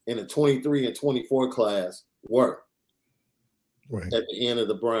recruits in the 23 and 24 class were at the end of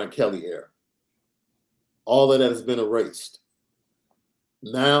the Brian Kelly era. All of that has been erased.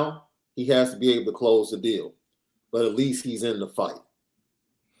 Now he has to be able to close the deal, but at least he's in the fight.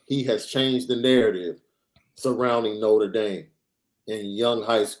 He has changed the narrative surrounding Notre Dame and young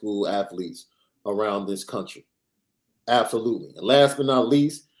high school athletes around this country. Absolutely. And last but not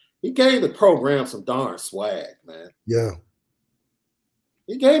least, he gave the program some darn swag, man. Yeah.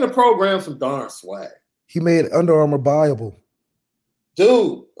 He gave the program some darn swag. He made Under Armour buyable.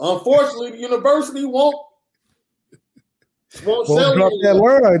 Dude, unfortunately, the university won't sell drop that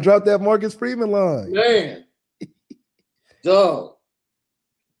line. Drop that Marcus Freeman line. Man. Dog.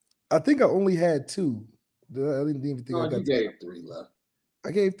 I think I only had 2. I didn't even think I got. You gave 3 left.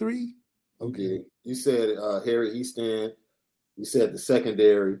 I gave 3? Okay. You said Harry Easton. You said the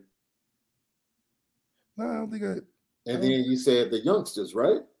secondary. No, I don't think I. And then you said the youngsters,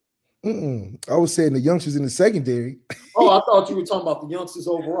 right? I was saying the youngsters in the secondary. Oh, I thought you were talking about the youngsters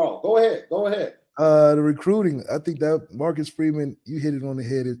overall. Go ahead. The recruiting, I think that Marcus Freeman, you hit it on the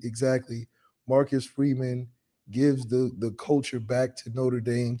head exactly. Marcus Freeman gives the culture back to Notre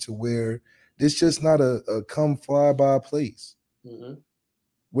Dame to where it's just not a come fly by place. Mm-hmm.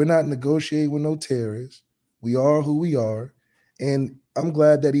 We're not negotiating with no terrorists. We are who we are. And I'm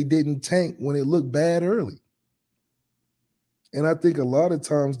glad that he didn't tank when it looked bad early. And I think a lot of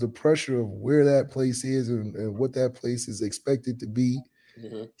times the pressure of where that place is and what that place is expected to be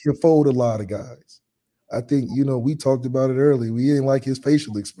can fold a lot of guys. I think, we talked about it early. We didn't like his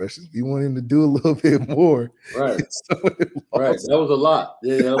facial expressions. We wanted him to do a little bit more. Right. Right. That was a lot.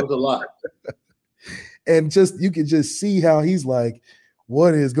 Yeah, that was a lot. And you could just see how he's like,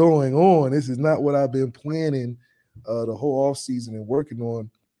 what is going on? This is not what I've been planning the whole offseason and working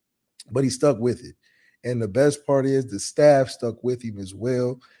on. But he stuck with it. And the best part is the staff stuck with him as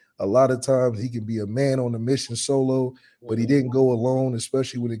well. A lot of times he can be a man on a mission solo, but he didn't go alone,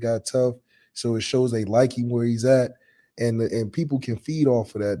 especially when it got tough. So it shows they like him where he's at. And people can feed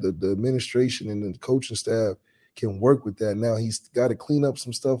off of that. The administration and the coaching staff can work with that. Now he's got to clean up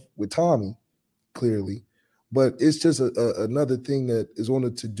some stuff with Tommy, clearly. But it's just another thing that is on the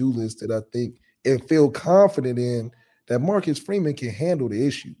to-do list that I think and feel confident in that Marcus Freeman can handle the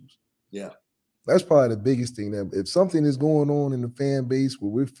issues. Yeah. That's probably the biggest thing. That if something is going on in the fan base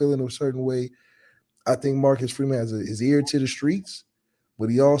where we're feeling a certain way, I think Marcus Freeman has his ear to the streets, but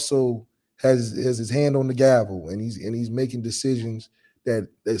he also has his hand on the gavel, and he's making decisions that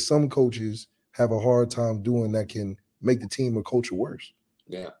some coaches have a hard time doing that can make the team or culture worse.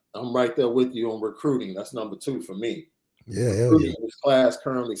 Yeah, I'm right there with you on recruiting. That's number 2 for me. Yeah, recruiting in this class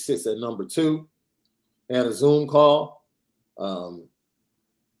currently sits at number 2. Had a Zoom call.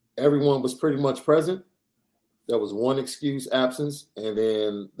 Everyone was pretty much present. There was one excuse absence, and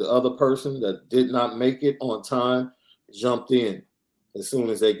then the other person that did not make it on time jumped in as soon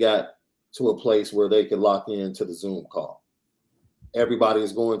as they got to a place where they could lock into the Zoom call. Everybody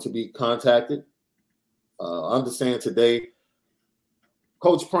is going to be contacted. Understand today,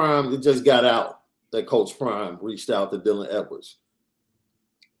 Coach Prime, it just got out that Coach Prime reached out to Dylan Edwards.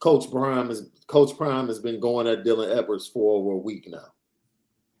 Coach Prime has been going at Dylan Edwards for over a week now.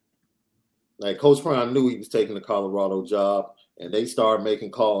 Like, Coach Prime knew he was taking the Colorado job, and they started making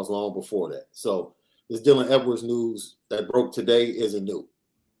calls long before that. So this Dylan Edwards news that broke today isn't new.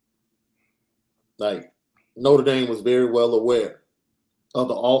 Like, Notre Dame was very well aware of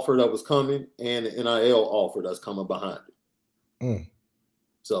the offer that was coming and the NIL offer that's coming behind it.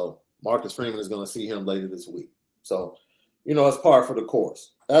 So Marcus Freeman is going to see him later this week. So, it's par for the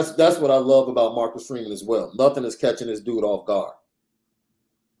course. That's what I love about Marcus Freeman as well. Nothing is catching this dude off guard.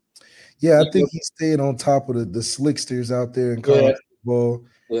 Yeah, I think he's staying on top of the slicksters out there in college football.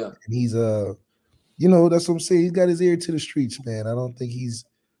 Yeah. And he's that's what I'm saying. He's got his ear to the streets, man. I don't think he's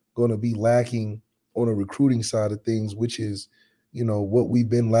going to be lacking on the recruiting side of things, which is, what we've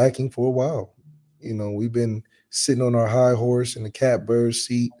been lacking for a while. We've been sitting on our high horse in the catbird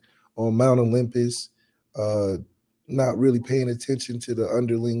seat on Mount Olympus, not really paying attention to the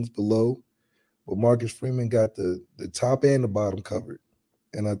underlings below. But Marcus Freeman got the top and the bottom covered.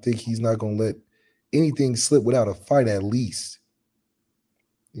 And I think he's not going to let anything slip without a fight at least.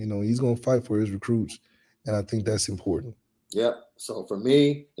 He's going to fight for his recruits, and I think that's important. Yep. So for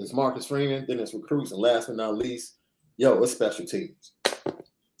me, it's Marcus Freeman, then it's recruits, and last but not least, it's special teams.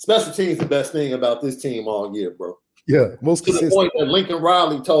 Special teams is the best thing about this team all year, bro. Yeah, most to consistent. the point that Lincoln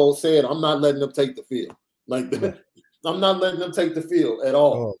Riley said, I'm not letting them take the field. Like that. I'm not letting them take the field at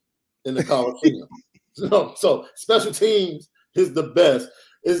all in the Coliseum. So special teams is the best.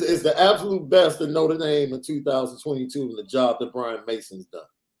 Is the absolute best in Notre Dame in 2022 and the job that Brian Mason's done.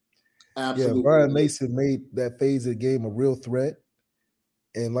 Absolutely. Yeah, Brian Mason made that phase of the game a real threat.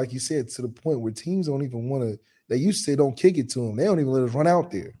 And like you said, to the point where teams don't even want to, they used to say don't kick it to them. They don't even let us run out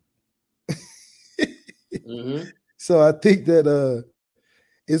there. Mm-hmm. So I think that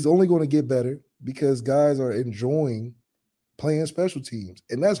it's only going to get better because guys are enjoying playing special teams.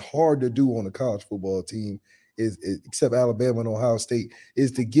 And that's hard to do on a college football team, except Alabama and Ohio State,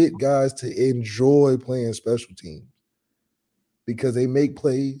 is to get guys to enjoy playing special teams because they make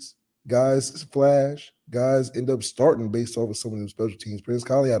plays, guys flash, guys end up starting based off of some of them special teams. Prince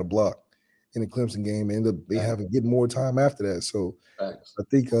Collie had a block in the Clemson game and ended up getting more time after that. So I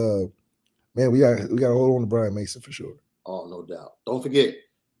think man, we got to hold on to Brian Mason for sure. Oh, no doubt. Don't forget,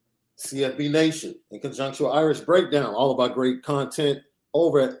 CFB Nation, in conjunction with Irish Breakdown, all of our great content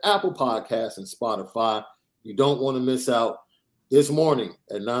over at Apple Podcasts and Spotify. You don't want to miss out. This morning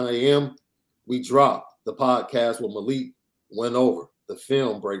at 9 a.m., we dropped the podcast where Malik went over the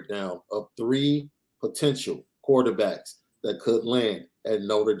film breakdown of 3 potential quarterbacks that could land at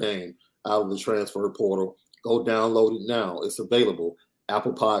Notre Dame out of the transfer portal. Go download it now. It's available.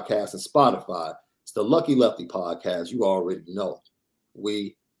 Apple Podcasts and Spotify. It's the Lucky Lefty podcast. You already know.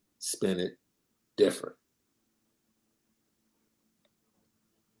 We spin it different.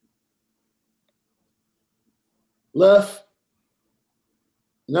 Left,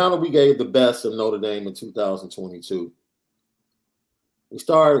 now that we gave the best of Notre Dame in 2022,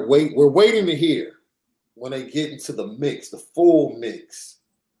 we're waiting to hear when they get into the mix, the full mix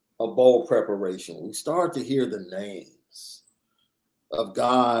of bowl preparation. We start to hear the names of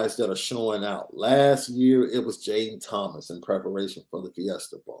guys that are showing out. Last year, it was Jaden Thomas in preparation for the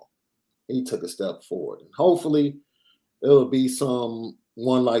Fiesta Bowl. He took a step forward. And hopefully, it'll be someone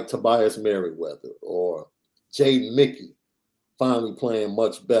like Tobias Merriweather or Jaden Mickey finally playing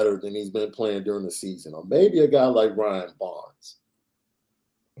much better than he's been playing during the season. Or maybe a guy like Ryan Barnes.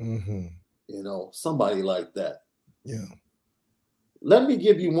 Mm-hmm. You know, somebody like that. Yeah. Let me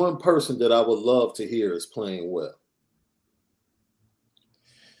give you one person that I would love to hear is playing well.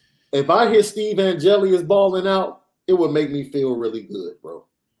 If I hear Steve Angeli is balling out, it would make me feel really good, bro.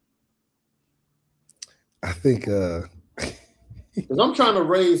 I think because I'm trying to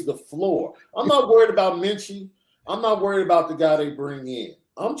raise the floor. I'm not worried about Minchie. I'm not worried about the guy they bring in.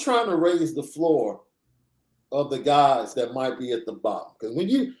 I'm trying to raise the floor of the guys that might be at the bottom. Because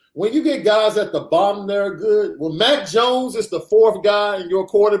when you get guys at the bottom that are good, when Mac Jones is the 4th guy in your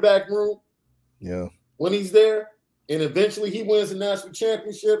quarterback room, yeah, when he's there, and eventually he wins the national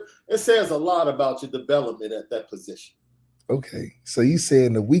championship, it says a lot about your development at that position. Okay, so you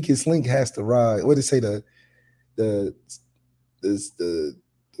saying the weakest link has to ride? What did it say? The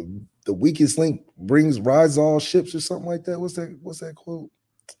weakest link rides all ships or something like that. What's that quote?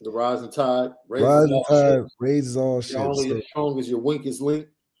 The rising tide raises all ships. You're only as strong as your weakest link.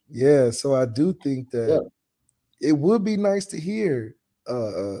 Yeah, so I do think that it would be nice to hear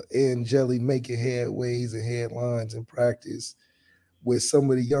Angeli making headways and headlines in practice with some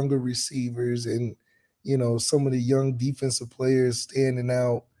of the younger receivers and, you know, some of the young defensive players standing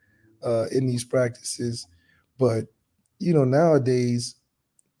out in these practices. But, you know, nowadays,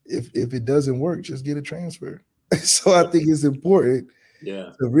 if it doesn't work, just get a transfer. So I think it's important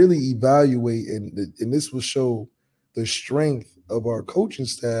to really evaluate, and this will show the strength of our coaching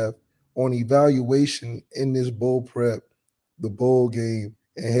staff on evaluation in this bowl prep, the bowl game,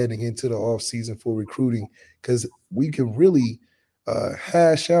 and heading into the offseason for recruiting, because we can really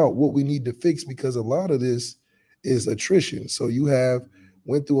hash out what we need to fix, because a lot of this is attrition. So you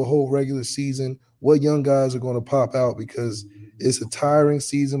went through a whole regular season. What young guys are going to pop out, because it's a tiring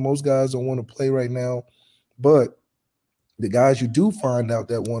season. Most guys don't want to play right now, but the guys you do find out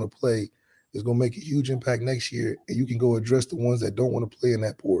that want to play is going to make a huge impact next year, and you can go address the ones that don't want to play in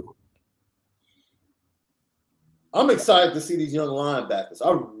that portal. I'm excited to see these young linebackers.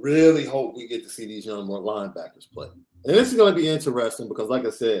 I really hope we get to see these young linebackers play. And this is going to be interesting because, like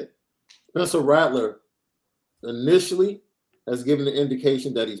I said, Spencer Rattler initially has given the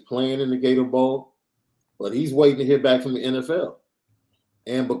indication that he's playing in the Gator Bowl, but he's waiting to hear back from the NFL.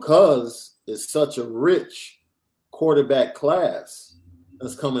 And because it's such a rich quarterback class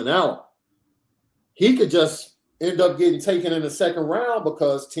that's coming out, he could just end up getting taken in the 2nd round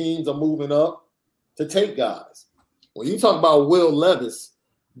because teams are moving up to take guys. When you talk about Will Levis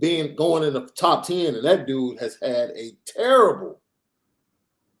going in the top 10, and that dude has had a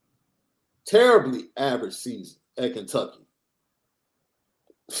terribly average season. at Kentucky.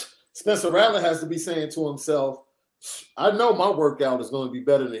 Spencer Rattler has to be saying to himself, I know my workout is going to be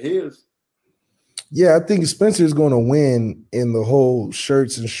better than his. Yeah, I think Spencer is going to win in the whole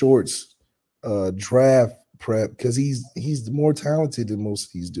shirts and shorts draft prep because he's more talented than most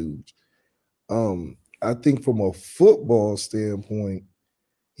of these dudes. I think from a football standpoint,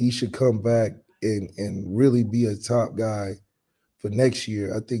 he should come back and really be a top guy for next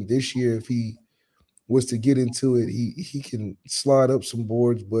year. I think this year, if he was to get into it, he can slide up some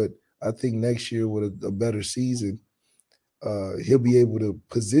boards, but I think next year with a better season, he'll be able to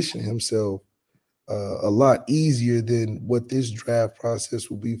position himself a lot easier than what this draft process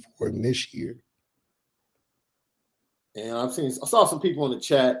will be for him this year. And I saw some people in the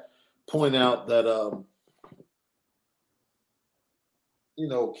chat point out that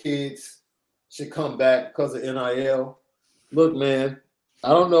kids should come back because of NIL. Look, man, I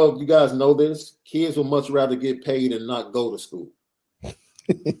don't know if you guys know this. Kids would much rather get paid and not go to school.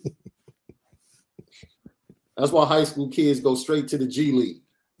 That's why high school kids go straight to the G League.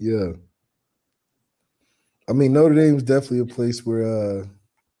 Yeah. I mean, Notre Dame is definitely a place where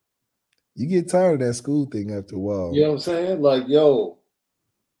you get tired of that school thing after a while. You know what I'm saying? Like,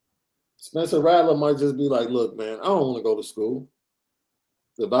 Spencer Rattler might just be like, look, man, I don't want to go to school.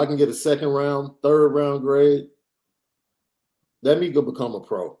 If I can get a second round, third round grade, let me go become a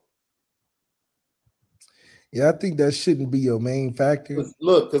pro. Yeah, I think that shouldn't be your main factor.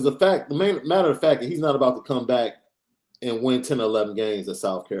 Look, because the main matter of fact, he's not about to come back and win 10 or 11 games at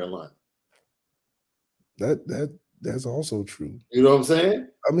South Carolina. That's also true. You know what I'm saying?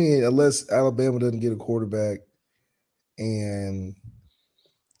 I mean, unless Alabama doesn't get a quarterback, and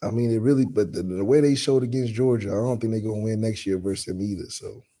I mean, but the way they showed against Georgia, I don't think they're gonna win next year versus them either.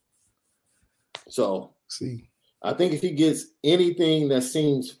 So see, I think if he gets anything that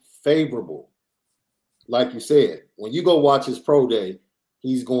seems favorable, like you said, when you go watch his pro day,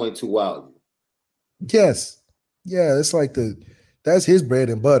 he's going to wow you. Yes, yeah, it's like that's his bread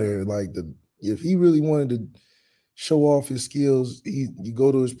and butter. Like if he really wanted to show off his skills, you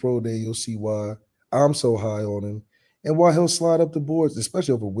go to his pro day, you'll see why I'm so high on him and why he'll slide up the boards,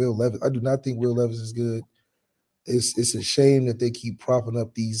 especially over Will Levis. I do not think Will Levis is good. It's a shame that they keep propping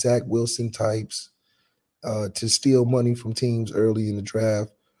up these Zach Wilson types to steal money from teams early in the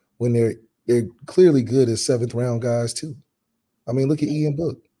draft when they're clearly good as 7th round guys too. I mean, look at Ian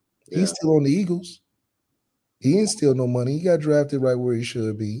Book. He's still on the Eagles. He ain't steal no money. He got drafted right where he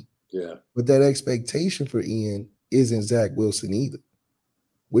should be. Yeah. But that expectation for Ian isn't Zach Wilson either,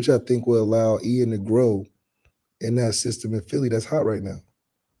 which I think will allow Ian to grow in that system in Philly that's hot right now.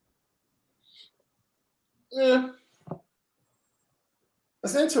 Yeah.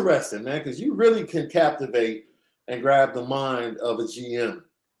 That's interesting, man, because you really can captivate and grab the mind of a GM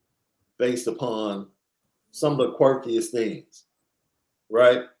based upon some of the quirkiest things,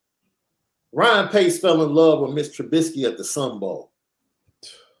 right? Ryan Pace fell in love with Mitch Trubisky at the Sun Bowl,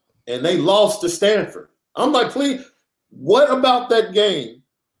 and they lost to Stanford. I'm like, please, what about that game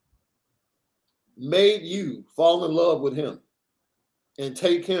made you fall in love with him and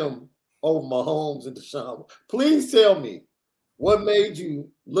take him over Mahomes and Deshaun? Please tell me what made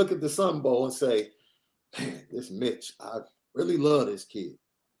you look at the Sun Bowl and say, man, this Mitch, I really love this kid.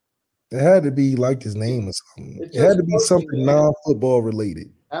 It had to be like his name or something. It had to be something non-football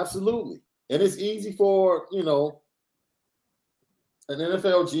related. Absolutely. And it's easy for, an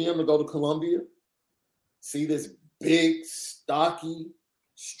NFL GM to go to Columbia, see this big, stocky,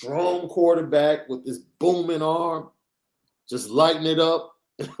 strong quarterback with this booming arm, just lighten it up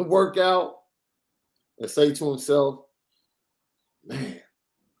in a workout, and say to himself, man,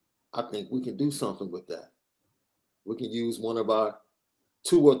 I think we can do something with that. We can use one of our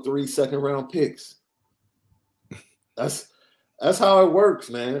 2 or 3 second-round picks. That's how it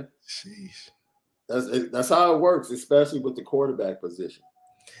works, man. Jeez. That's how it works, especially with the quarterback position.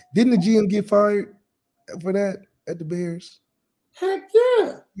 Didn't the GM get fired for that at the Bears? Heck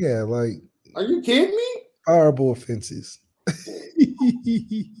yeah. Yeah, like. Are you kidding me? Fireable offenses.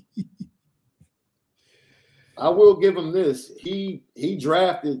 I will give him this. He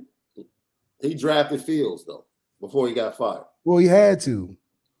drafted Fields though before he got fired. Well, he had to.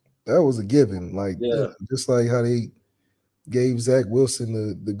 That was a given. Like just like how they gave Zach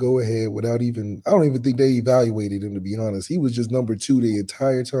Wilson the go-ahead without even – I don't even think they evaluated him, to be honest. He was just number 2 the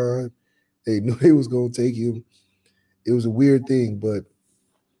entire time. They knew they was going to take him. It was a weird thing, but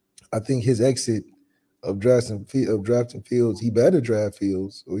I think his exit of drafting Fields, he better draft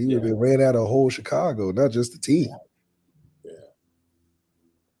Fields, or he would have been ran out of whole Chicago, not just the team. Yeah.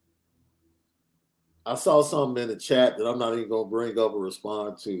 I saw something in the chat that I'm not even going to bring up or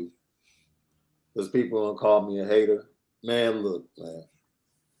respond to. because people gonna call me a hater. Man, look, man.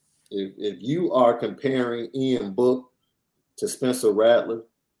 If you are comparing Ian Book to Spencer Rattler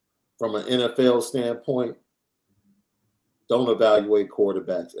from an NFL standpoint, don't evaluate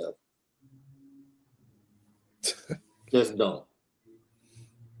quarterbacks ever. Just don't.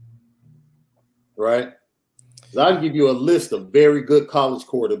 Right? I can give you a list of very good college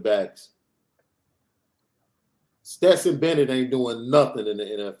quarterbacks. Stetson Bennett ain't doing nothing in the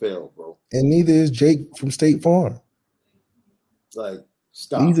NFL, bro. And neither is Jake from State Farm. Like,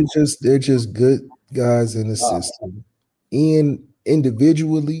 stop. They're just good guys in the system. Ian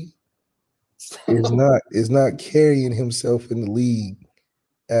individually is not carrying himself in the league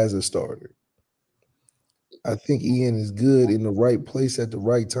as a starter. I think Ian is good in the right place at the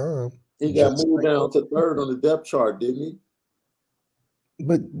right time. He got moved down to third on the depth chart, didn't he?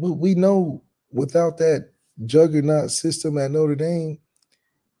 But we know without that juggernaut system at Notre Dame,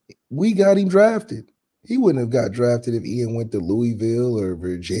 we got him drafted. He wouldn't have got drafted if Ian went to Louisville or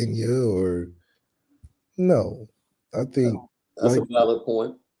Virginia or no. I think that's a valid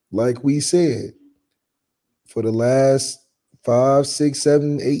point. Like we said, for the last 5, 6,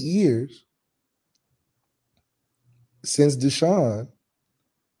 7, 8 years since Deshaun,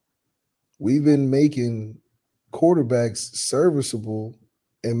 we've been making quarterbacks serviceable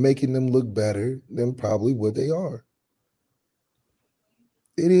and making them look better than probably what they are.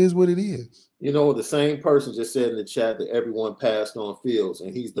 It is what it is. You know, the same person just said in the chat that everyone passed on Fields,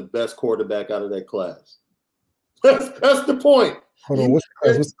 and he's the best quarterback out of that class. That's the point. Hold on, what's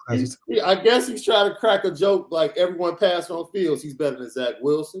the class? I guess he's trying to crack a joke like everyone passed on Fields. He's better than Zach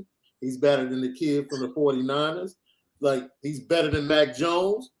Wilson. He's better than the kid from the 49ers. Like, he's better than Mac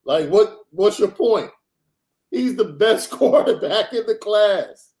Jones. Like, what's your point? He's the best quarterback in the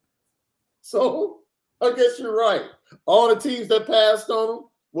class. So, I guess you're right. All the teams that passed on him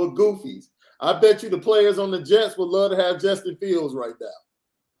were goofies. I bet you the players on the Jets would love to have Justin Fields right now.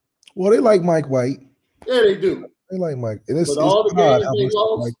 Well, they like Mike White. Yeah, they do. They like Mike. And but all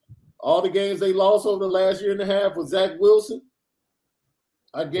the games they lost over the last year and a half with Zach Wilson,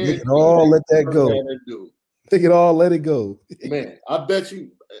 I guarantee they can all let that go. They can all let it go. Man, I bet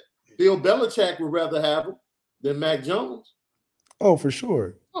you Bill Belichick would rather have him than Mac Jones. Oh, for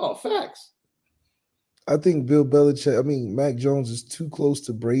sure. Oh, facts. I think Mac Jones is too close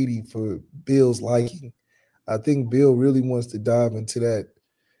to Brady for Bill's liking. I think Bill really wants to dive into that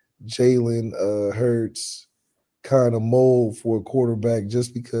Jalen Hurts kind of mold for a quarterback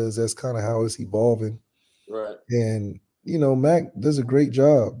just because that's kind of how it's evolving. Right. And, Mac does a great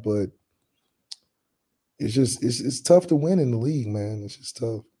job, but it's tough to win in the league, man. It's just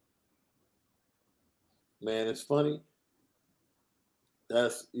tough. Man, it's funny.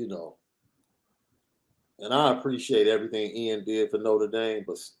 That's, and I appreciate everything Ian did for Notre Dame,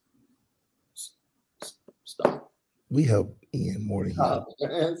 but stop. We help Ian more than stop,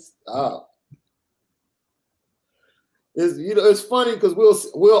 man. Stop. It's funny because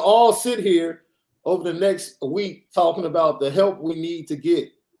we'll all sit here over the next week talking about the help we need to get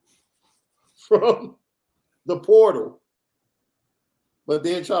from the portal, but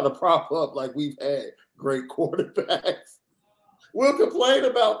then try to prop up like we've had great quarterbacks. We'll complain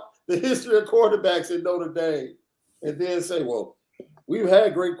about the history of quarterbacks in Notre Dame and then say, well, we've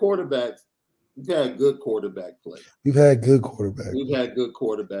had great quarterbacks. We've had good quarterback play. We've had good quarterback.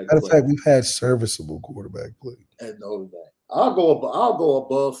 Matter of fact, we've had serviceable quarterback play at Notre Dame. I'll go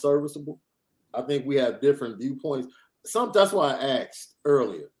above serviceable. I think we have different viewpoints. That's why I asked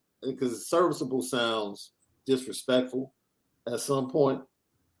earlier, because serviceable sounds disrespectful at some point.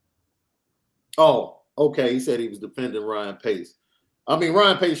 Oh, okay. He said he was defending Ryan Pace. I mean,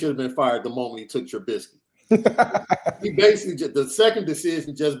 Ryan Pace should have been fired the moment he took Trubisky. He basically the second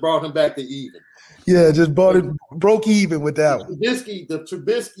decision just brought him back to even. Yeah, just broke even with that one. The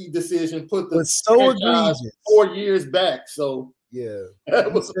Trubisky decision put the franchise 4 years back. So yeah,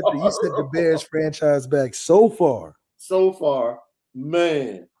 you set the Bears franchise back so far. So far,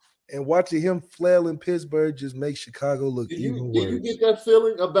 man. And watching him flail in Pittsburgh just makes Chicago look even worse. Did you get that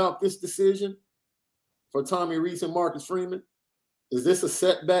feeling about this decision for Tommy Rees and Marcus Freeman? Is this a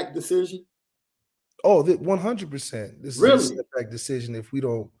setback decision? Oh, 100%. This is a setback decision if we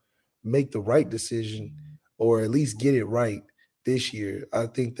don't make the right decision or at least get it right this year. I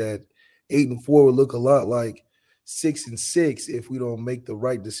think that 8-4 would look a lot like 6-6 if we don't make the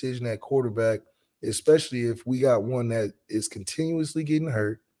right decision at quarterback, especially if we got one that is continuously getting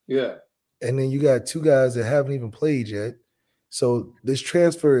hurt. Yeah. And then you got two guys that haven't even played yet. So this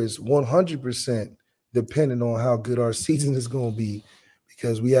transfer is 100% dependent on how good our season is going to be,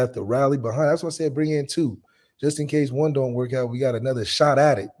 because we have to rally behind. That's why I said bring in two. just in case one don't work out, we got another shot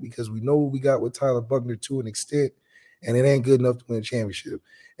at it because we know what we got with Tyler Buckner to an extent, and it ain't good enough to win a championship.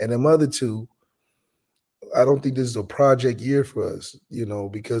 And them other two, I don't think this is a project year for us,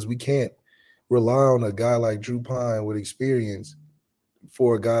 because we can't rely on a guy like Drew Pine with experience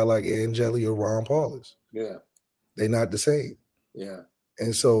for a guy like Angeli or Ron Paulus. Yeah. They're not the same. Yeah.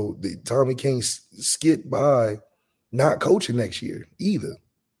 And so Tommy can't skip by not coaching next year either.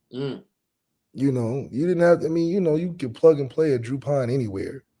 Mm. You didn't have, you could plug and play a Drew Pine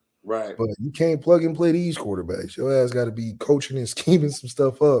anywhere. Right. But you can't plug and play these quarterbacks. Your ass got to be coaching and scheming some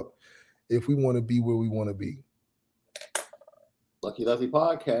stuff up if we want to be where we want to be. Lucky Lefty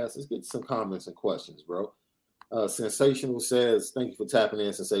Podcast. Let's get some comments and questions, bro. Sensational says, thank you for tapping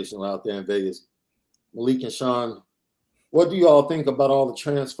in, Sensational, out there in Vegas. Malik and Sean, what do you all think about all the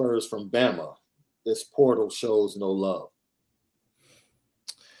transfers from Bama? This portal shows no love.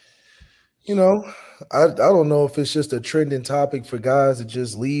 I don't know if it's just a trending topic for guys to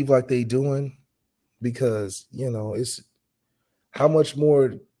just leave like they doing because, it's how much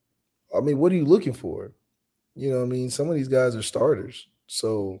more – what are you looking for? Some of these guys are starters.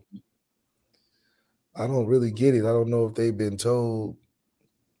 So I don't really get it. I don't know if they've been told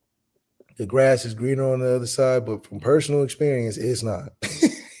the grass is greener on the other side, but from personal experience, it's not.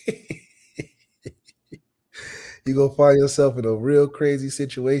 You're going to find yourself in a real crazy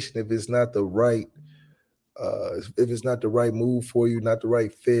situation if it's not the right move for you, not the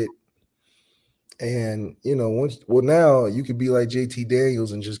right fit. And, now you could be like JT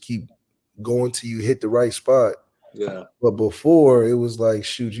Daniels and just keep going till you hit the right spot. Yeah. But before it was like,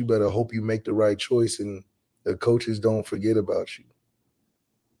 shoot, you better hope you make the right choice and the coaches don't forget about you.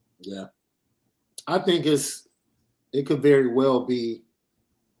 Yeah. I think it could very well be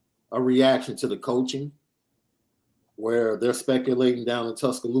a reaction to the coaching where they're speculating down in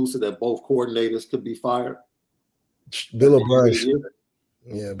Tuscaloosa that both coordinators could be fired. Bill O'Brien should.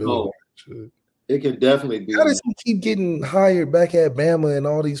 Yeah, Bill O'Brien should. It could definitely be. How does he keep getting hired back at Bama and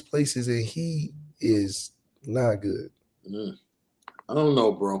all these places and he is not good? I don't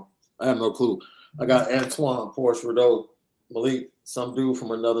know, bro. I have no clue. I got Antoine Porsche Malik, some dude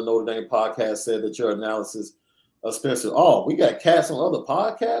from another Notre Dame podcast said that your analysis of Spencer. Oh, we got cats on other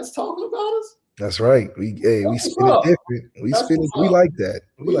podcasts talking about us? That's right. We spin it different. We like that.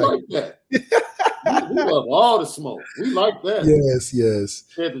 We like that. we love all the smoke. We like that. Yes.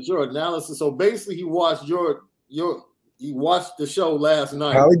 Said that your analysis. So basically, he watched he watched the show last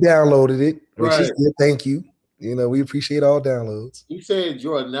night. Probably downloaded it, which right. is good. Thank you. We appreciate all downloads. He said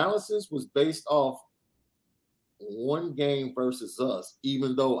your analysis was based off one game versus us,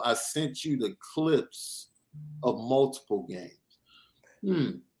 even though I sent you the clips of multiple games.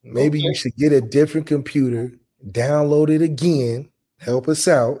 Maybe you should get a different computer, download it again, help us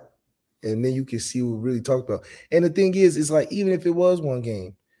out, and then you can see what we really talk about. And the thing is, it's like even if it was one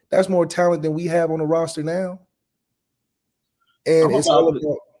game, that's more talent than we have on the roster now. And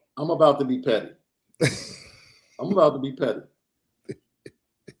I'm about to be petty. I'm about to be petty.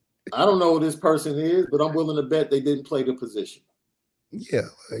 I don't know who this person is, but I'm willing to bet they didn't play the position. Yeah,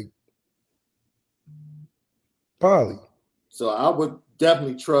 probably. So I would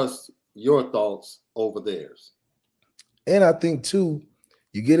definitely trust your thoughts over theirs. And I think, too,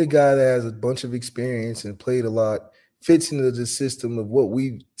 you get a guy that has a bunch of experience and played a lot, fits into the system of what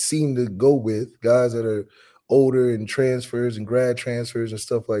we seem to go with, guys that are older and transfers and grad transfers and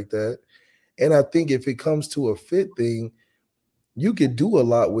stuff like that. And I think if it comes to a fit thing, you could do a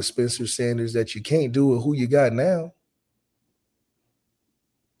lot with Spencer Sanders that you can't do with who you got now.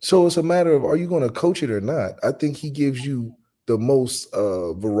 So it's a matter of, are you going to coach it or not? I think he gives you the most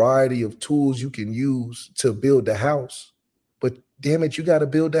variety of tools you can use to build the house. But damn it, you got to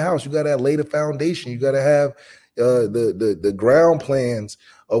build the house. You got to lay the foundation. You got to have the ground plans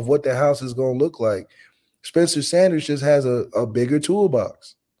of what the house is going to look like. Spencer Sanders just has a bigger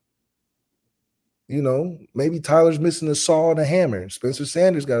toolbox. Maybe Tyler's missing a saw and a hammer. Spencer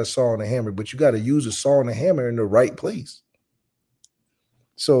Sanders got a saw and a hammer, but you got to use a saw and a hammer in the right place.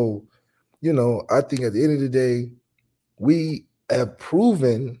 So, I think at the end of the day, we have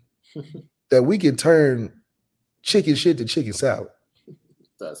proven that we can turn chicken shit to chicken salad.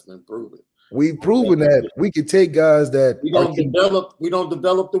 That's been proven. We've proven that we can take guys that we don't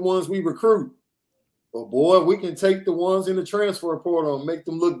develop the ones we recruit. But boy, we can take the ones in the transfer portal and make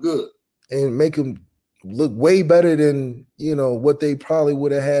them look good. And make them look way better than, what they probably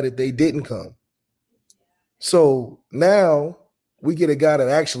would have had if they didn't come. So now we get a guy that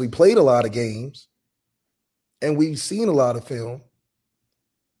actually played a lot of games and we've seen a lot of film.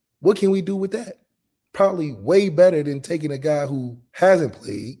 What can we do with that? Probably way better than taking a guy who hasn't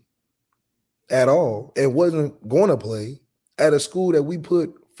played at all and wasn't going to play at a school that we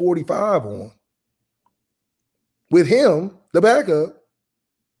put 45 on. With him, the backup,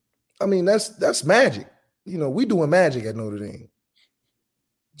 I mean, that's magic. You know, we doing magic at Notre Dame.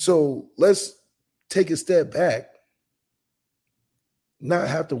 So let's take a step back, not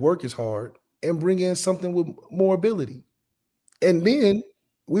have to work as hard, and bring in something with more ability. And then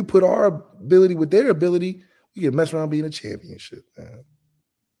we put our ability with their ability, we can mess around being a championship, man.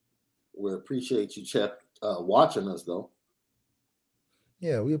 We appreciate you, watching us, though.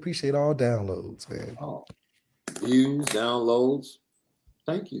 Yeah, we appreciate all downloads, man. Oh, views, downloads.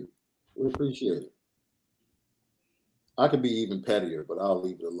 Thank you. We appreciate it. I could be even pettier, but I'll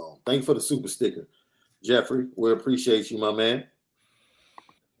leave it alone. Thank you for the super sticker, Jeffrey. We appreciate you, my man.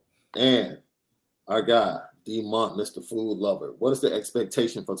 And our guy, D. Mont, Mr. Food Lover. What is the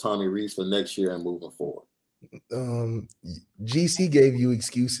expectation for Tommy Rees for next year and moving forward? GC gave you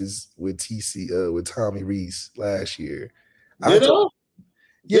excuses with Tommy Rees last year. Did I?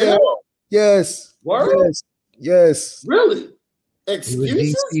 Yeah. Yes. Word? Yes. Really?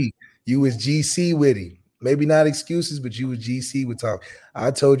 Excuses? You was GC with him. Maybe not excuses, but you was GC with Tommy.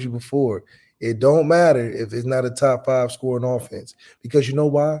 I told you before, it don't matter if it's not a top 5 scoring offense. Because you know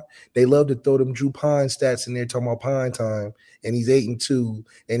why? They love to throw them Drew Pine stats in there talking about Pine time, and he's 8-2,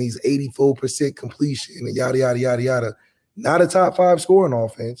 and he's 84% completion, and yada, yada, yada, yada. Not a top 5 scoring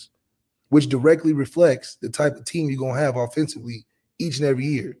offense, which directly reflects the type of team you're going to have offensively each and every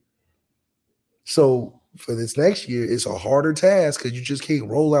year. So for this next year, it's a harder task because you just can't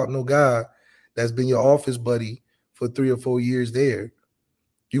roll out no guy that's been your office buddy for 3 or 4 years there.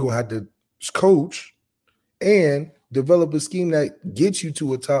 You're going to have to coach and develop a scheme that gets you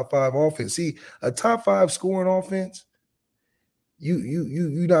to a top 5 offense. See, a top 5 scoring offense,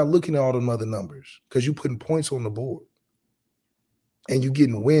 you're not looking at all them other numbers because you're putting points on the board and you're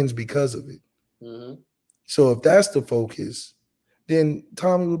getting wins because of it. Mm-hmm. So if that's the focus, then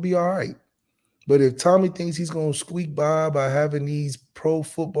Tommy will be all right. But if Tommy thinks he's going to squeak by having these pro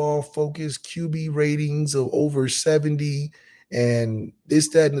football focused QB ratings of over 70 and this,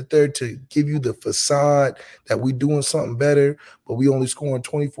 that, and the third to give you the facade that we're doing something better, but we only scoring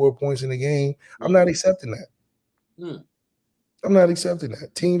 24 points in the game, I'm not accepting that. I'm not accepting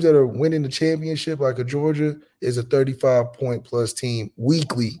that. Teams that are winning the championship like a Georgia is a 35-point plus team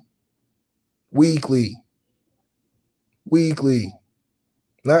weekly.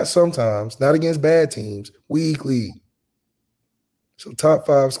 Not sometimes, not against bad teams, weekly. So top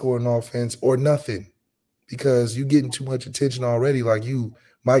 5 scoring offense or nothing because you're getting too much attention already like you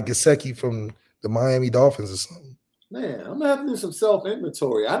Mike Gesicki from the Miami Dolphins or something. Man, I'm going to have to do some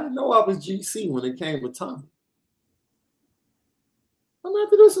self-inventory. I didn't know I was GC when it came with Tommy. I'm going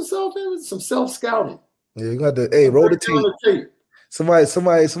to have to do some self-scouting. Yeah, you're going to have to, roll the tape.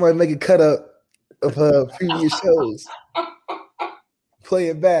 Somebody make a cut up of previous shows. Play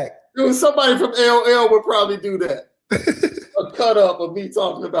it back. Dude, somebody from LL would probably do that. A cut up of me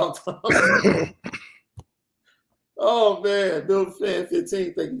talking about Tommy. Oh, man. Bill Fan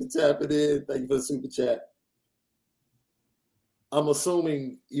 15, thank you for tapping in. Thank you for the super chat. I'm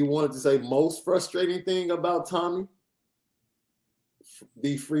assuming you wanted to say most frustrating thing about Tommy?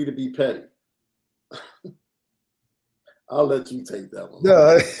 Be free to be petty. I'll let you take that one.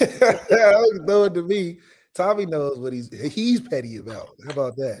 No, throw it to me. Tommy knows what he's petty about. How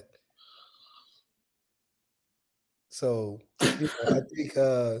about that? So I think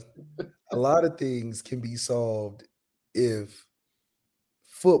a lot of things can be solved if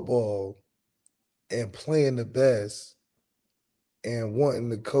football and playing the best and wanting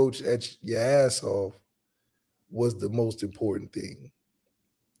to coach at your ass off was the most important thing.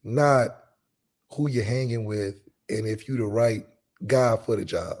 Not who you're hanging with and if you're the right guy for the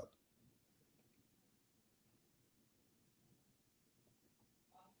job.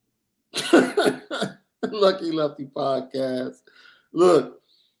 Lucky Lefty podcast. Look,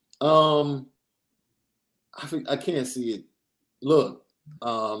 I can't see it. Look,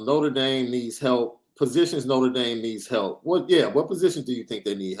 Notre Dame needs help. Positions Notre Dame needs help. What positions do you think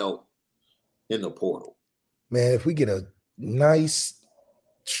they need help in the portal? Man, if we get a nice,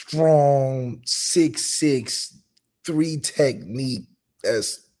 strong 6'6", 3 technique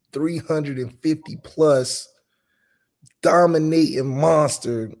that's 350 plus, dominating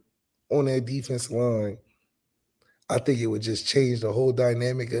monster on that defense line, I think it would just change the whole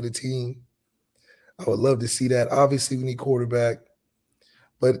dynamic of the team. I would love to see that. Obviously, we need quarterback,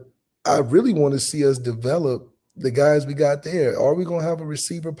 but I really want to see us develop the guys we got there. Are we going to have a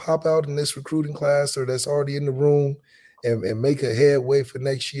receiver pop out in this recruiting class or that's already in the room and make a headway for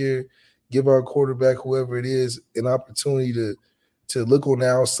next year, give our quarterback, whoever it is, an opportunity to look on the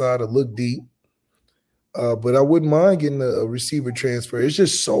outside or look deep? But I wouldn't mind getting a receiver transfer. It's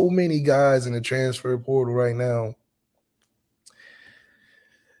just so many guys in the transfer portal right now.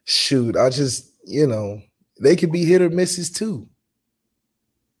 Shoot, I just, they could be hit or misses too.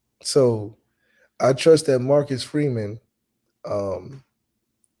 So I trust that Marcus Freeman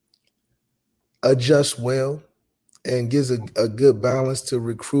adjusts well and gives a good balance to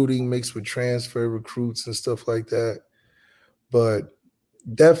recruiting mixed with transfer recruits and stuff like that. But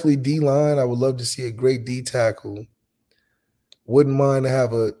definitely D-line. I would love to see a great D tackle. Wouldn't mind to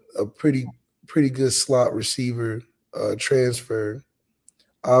have a pretty good slot receiver transfer.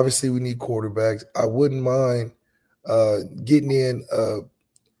 Obviously, we need quarterbacks. I wouldn't mind getting in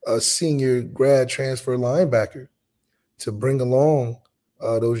a senior grad transfer linebacker to bring along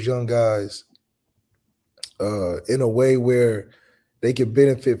those young guys in a way where they can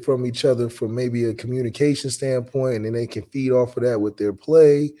benefit from each other from maybe a communication standpoint, and then they can feed off of that with their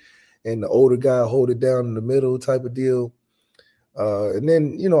play, and the older guy hold it down in the middle type of deal. And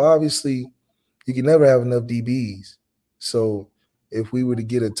then, obviously, you can never have enough DBs. So if we were to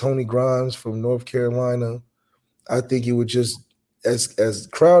get a Tony Grimes from North Carolina, I think it would just, as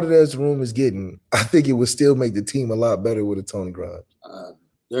crowded as the room is getting, I think it would still make the team a lot better with a Tony Grimes.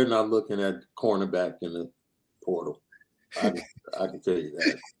 They're not looking at cornerback in the portal. I can tell you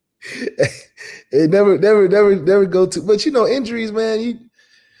that. It never go to, but injuries, man.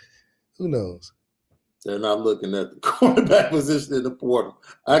 Who knows? They're not looking at the cornerback position in the portal.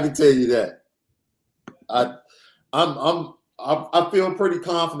 I can tell you that. I feel pretty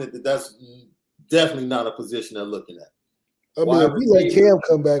confident that that's definitely not a position they're looking at. I mean, if we let Cam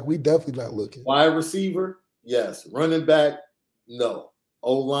come back, we definitely not looking. Wide receiver, yes. Running back, no.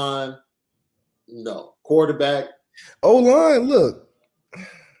 O-line, no. Quarterback. O-line, look.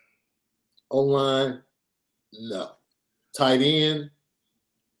 O-line, no. Tight end,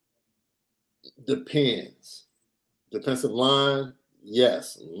 depends. Defensive line,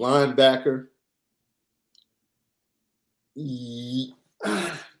 yes. Linebacker,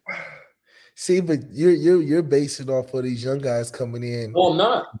 See, but you're basing it off of these young guys coming in. No, I'm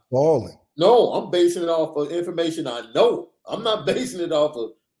not. Balling. No, I'm basing it off of information I know. I'm not basing it off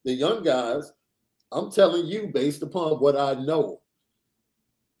of the young guys. I'm telling you based upon what I know.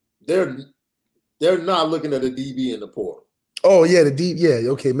 They're not looking at a DB in the portal. Oh, yeah, the DB. Yeah,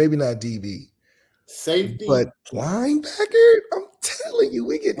 okay, maybe not DB. Safety. But linebacker, I'm telling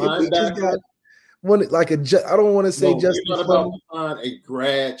you, if we just got one, like I don't want to say Justin. You're not about to find a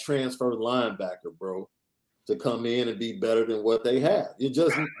grad transfer linebacker, bro, to come in and be better than what they have.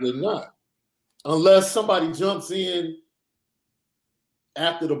 You're not. Unless somebody jumps in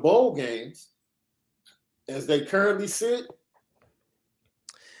after the bowl games, as they currently sit.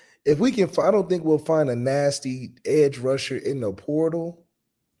 If we can, I don't think we'll find a nasty edge rusher in the portal,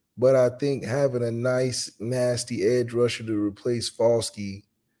 but I think having a nice, nasty edge rusher to replace Falsky,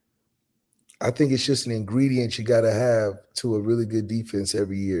 I think it's just an ingredient you got to have to a really good defense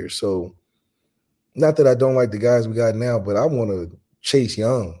every year. So, not that I don't like the guys we got now, but I want to Chase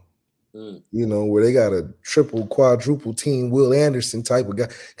Young, where they got a triple, quadruple team, Will Anderson type of guy,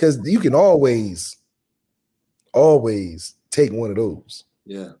 because you can always take one of those.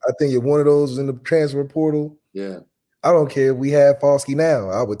 Yeah. I think if one of those is in the transfer portal, yeah, I don't care if we have Falsky now,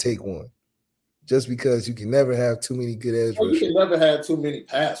 I would take one. Just because you can never have too many good edge rushers. You can never have too many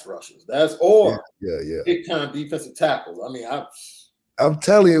pass rushers. That's big time defensive tackles. I mean, I'm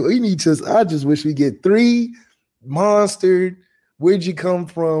telling you, I just wish we get 3 monstered. Where'd you come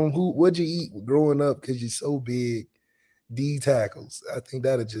from? What'd you eat growing up? Because you're so big. D tackles. I think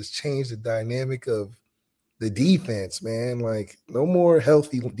that'll just change the dynamic of the defense, man. Like, no more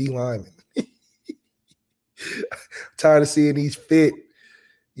healthy D linemen. Tired of seeing these fit,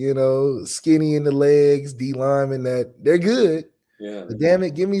 skinny in the legs, D linemen that they're good. Yeah. But damn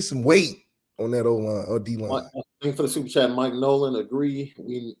it, give me some weight on that O-line or D line. Thank for the super chat. Mike Nolan, agree.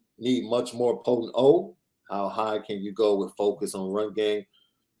 We need much more potent O. How high can you go with focus on run game?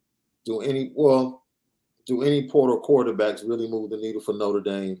 Do any portal quarterbacks really move the needle for Notre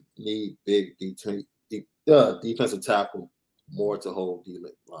Dame? Need big defensive tackle more to hold D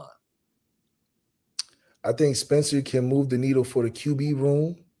line. I think Spencer can move the needle for the QB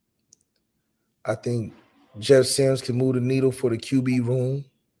room. I think Jeff Sims can move the needle for the QB room.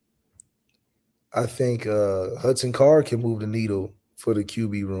 I think Hudson Card can move the needle for the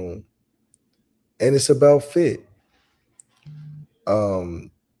QB room. And it's about fit. I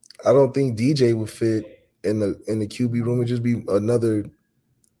don't think DJ would fit in the QB room. It'd just be another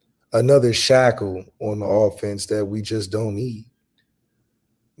shackle on the offense that we just don't need.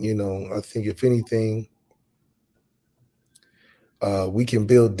 I think if anything, we can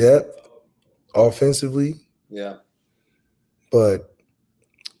build depth offensively. Yeah. But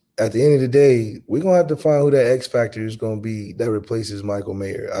at the end of the day, we're going to have to find who that X factor is going to be that replaces Michael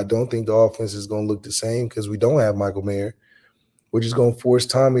Mayer. I don't think the offense is going to look the same because we don't have Michael Mayer. We're just going to force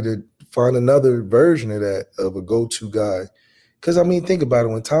Tommy to find another version of that, of a go-to guy. Because, I mean, think about it.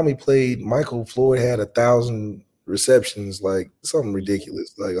 When Tommy played, Michael Floyd had 1,000 receptions, like something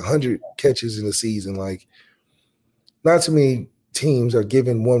ridiculous, like 100 catches in a season. Like, not too many teams are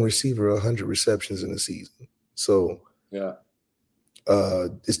giving one receiver 100 receptions in a season. So, yeah.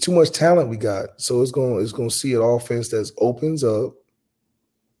 It's too much talent we got. So it's going to see an offense that opens up,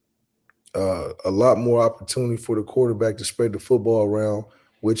 a lot more opportunity for the quarterback to spread the football around,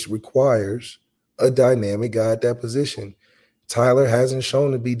 which requires a dynamic guy at that position. Tyler hasn't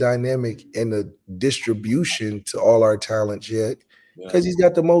shown to be dynamic in the distribution to all our talents yet because he's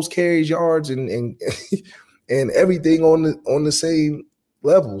got the most carries, yards, and and everything on the same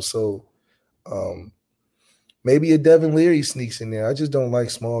level. So maybe a Devin Leary sneaks in there. I just don't like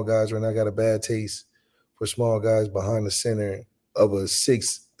small guys right now. I got a bad taste for small guys behind the center of a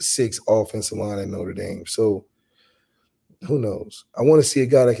 6'6" offensive line at Notre Dame. So who knows? I want to see a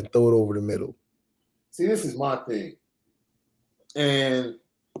guy that can throw it over the middle. See, this is my thing. And,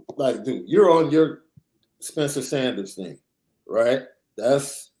 like, dude, you're on your Spencer Sanders thing, right?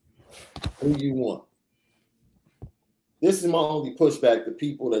 That's who you want. This is my only pushback to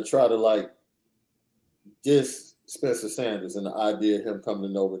people that try to, like, diss Spencer Sanders and the idea of him coming to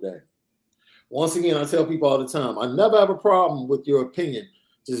Notre Dame. Once again, I tell people all the time, I never have a problem with your opinion.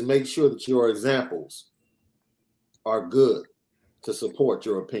 Just make sure that your examples are good to support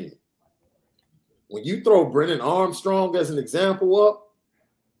your opinion. When you throw Brennan Armstrong as an example up,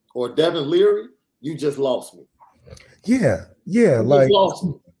 or Devin Leary, you just lost me. Yeah, like lost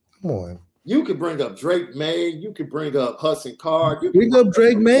me. Come on. You could bring up Drake May. You could bring up Hudson Card. Bring up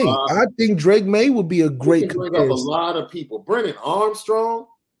Drake May. I think Drake May would be a great comparison. Bring up a lot of people. Brennan Armstrong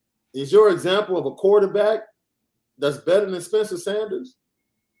is your example of a quarterback that's better than Spencer Sanders.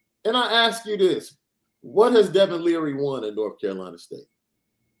 And I ask you this: what has Devin Leary won at North Carolina State?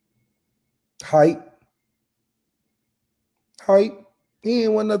 Height. He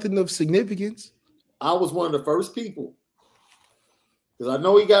ain't won nothing of significance. I was one of the first people, because I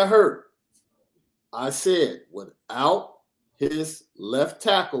know he got hurt. I said, without his left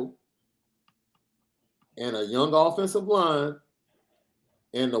tackle and a young offensive line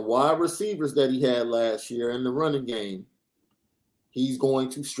and the wide receivers that he had last year in the running game, he's going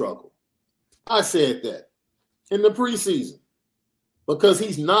to struggle. I said that in the preseason, because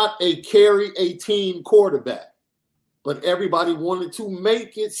he's not a carry a team quarterback. But everybody wanted to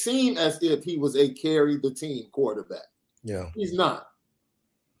make it seem as if he was a carry the team quarterback. Yeah. He's not.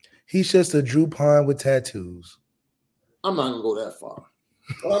 He's just a Drew Pine with tattoos. I'm not going to go that far.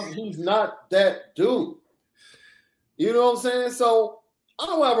 He's not that dude. You know what I'm saying? So I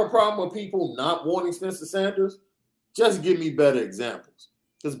don't have a problem with people not wanting Spencer Sanders. Just give me better examples.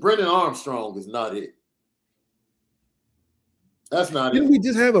 Because Brennan Armstrong is not it. That's not Didn't it. we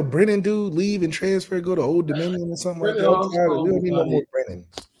just have a Brennan dude leave and transfer, go to Old Dominion or something like that? We don't need no more Brennan.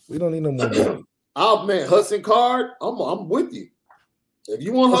 We don't need no more Brennan. Oh, man, Hudson Card, I'm with you. If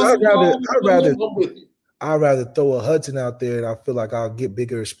you want Hudson Card, I'm with you. I'd rather throw a Hudson out there, and I feel like I'll get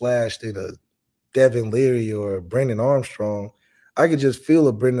bigger splash than a Devin Leary or a Brennan Armstrong. I could just feel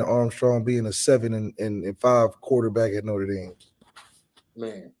a Brennan Armstrong being a 7 and 5 quarterback at Notre Dame.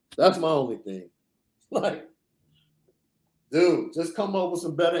 Man, that's my only thing. Like, dude, just come up with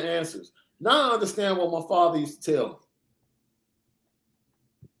some better answers. Now I understand what my father used to tell me.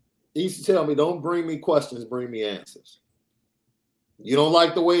 He used to tell me, don't bring me questions, bring me answers. You don't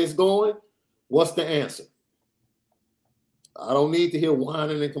like the way it's going? What's the answer? I don't need to hear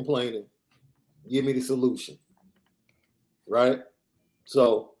whining and complaining. Give me the solution. Right?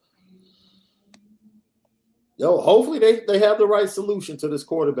 So, hopefully they have the right solution to this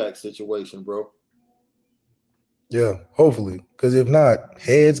quarterback situation, bro. Yeah, hopefully. Because if not,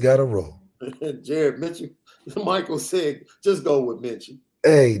 heads got to roll. Jared Mitchell, Michael said, just go with Mitchell.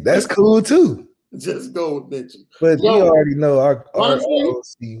 Hey, that's cool too. Just go with Mitchell. But you already know our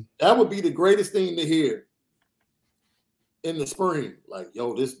honestly, that would be the greatest thing to hear in the spring. Like,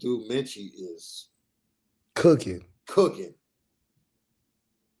 this dude Mitchell is cooking.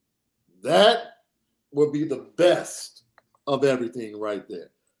 That would be the best of everything right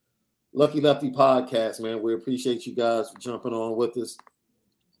there. Lucky Lefty podcast, man. We appreciate you guys for jumping on with us.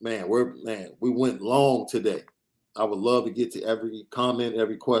 Man, we went long today. I would love to get to every comment,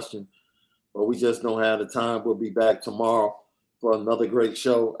 every question, but we just don't have the time. We'll be back tomorrow for another great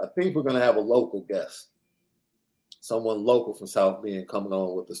show. I think we're going to have a local guest. someone local from South Bend coming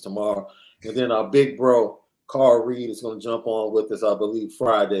on with us tomorrow. And then our big bro, Carl Reed, is going to jump on with us, I believe,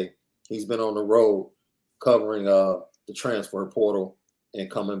 Friday. He's been on the road covering the transfer portal and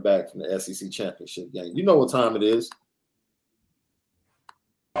coming back from the SEC championship game. You know what time it is.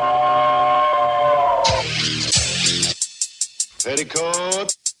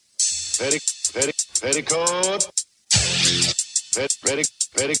 Petticoat.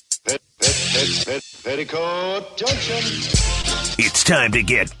 Petticoat Junction. It's time to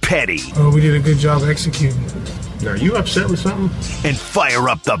get petty. Oh, we did a good job executing. Are you upset with something? And fire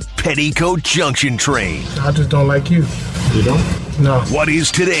up the Petticoat Junction train. I just don't like you. You don't? No. What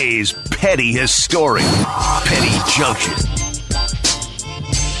is today's petty historic Petty Junction?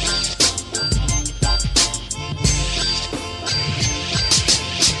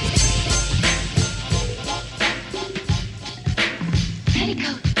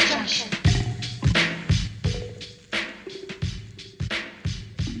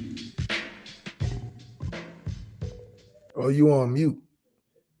 Oh, you on mute.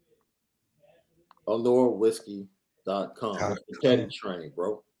 OnorWhiskey.com. It's the petty train,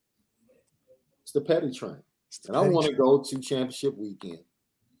 bro. It's the petty train. And I want to go to championship weekend.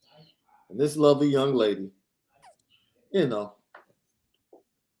 And this lovely young lady, you know,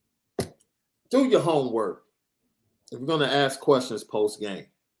 do your homework. If you're going to ask questions post-game,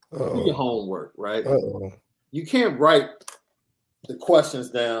 do your homework, right? You can't write the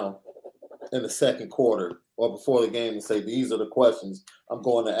questions down in the second quarter or before the game and say, these are the questions I'm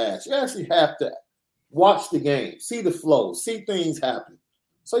going to ask. You actually have to watch the game, see the flow, see things happen.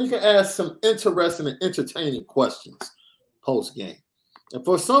 So you can ask some interesting and entertaining questions post-game. And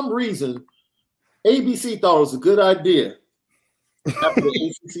for some reason, ABC thought it was a good idea after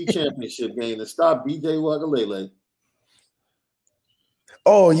the ACC championship game to stop BJ Wagalele.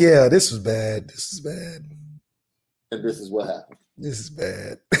 Oh, yeah, this was bad. And this is what happened. This is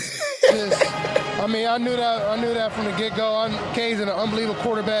bad. I mean, I knew that from the get-go. K's an unbelievable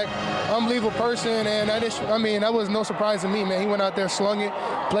quarterback, unbelievable person, and that was no surprise to me, man. He went out there, slung it,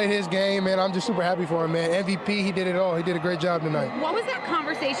 played his game, and I'm just super happy for him, man. MVP, he did it all. He did a great job tonight. What was that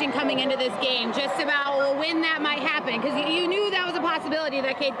conversation coming into this game, just about when that might happen? Because you knew that was a possibility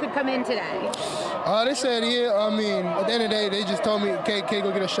that Cade could come in today. They said, yeah, I mean, at the end of the day, they just told me, Cade,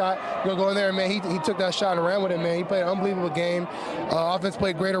 go get a shot. Go in there, man. He took that shot and ran with it, man. He played an unbelievable game. Offense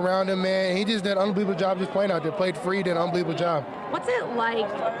played great around him, man. He just did an unbelievable job just playing out there. Played free, did an unbelievable job. What's it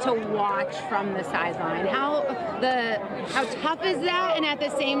like to watch from the sideline? How tough is that? And at the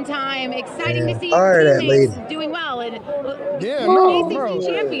same time, exciting to see teammates doing well and ACC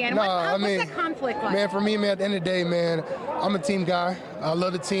champion. What's the conflict like? Man, for me, man, at the end of the day, man, I'm a team guy. I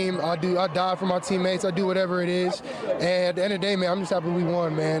love the team. I die for my teammates. I do whatever it is. And at the end of the day, man, I'm just happy we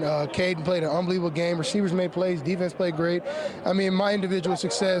won, man. Caden played an unbelievable game. Receivers made plays. Defense played great. I mean, my individual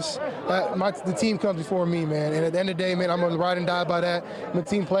success, the team comes before me, man. And at the end of the day, man, I'm going to ride and die by that. I'm a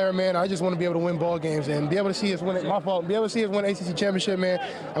team player, man. I just want to be able to win ball games and be able to see us win it. My fault. Be able to see us win ACC championship, man.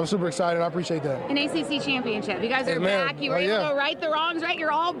 I'm super excited. I appreciate that. An ACC championship. You guys are back. You were able to right the wrongs, right?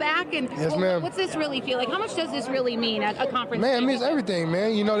 You're all back. And yes, ma'am. What's this really feel like? How much does this really mean, a conference? Man, it means everything,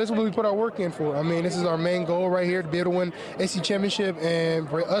 man. You know, this is what we put our work in for. I mean, this is our main goal right here, to be able to win ACC championship. And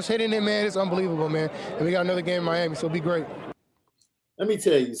for us hitting it, man, it's unbelievable, man. And we got another game in Miami, so it'll be great. Let me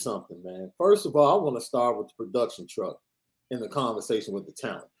tell you something, man. First of all, I want to start with the production truck in the conversation with the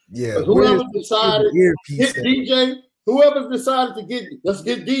talent. Yeah. Whoever decided to get DJ, let's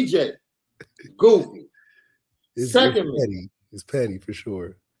get DJ. Goofy. Secondly, it's petty for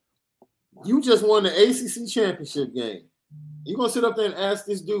sure. You just won the ACC championship game. You gonna sit up there and ask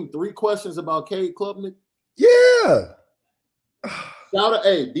this dude 3 questions about Cade Klubnik? Yeah. Shout out,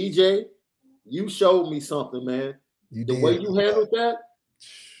 hey DJ, you showed me something, man. The way you handled that,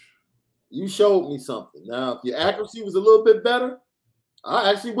 you showed me something. Now, if your accuracy was a little bit better,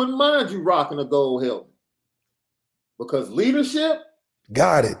 I actually wouldn't mind you rocking a gold helmet. Because leadership,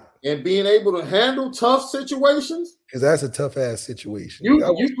 got it, and being able to handle tough situations, because that's a tough ass situation.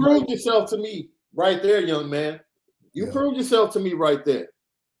 You proved yourself to me right there, young man. You proved yourself to me right there.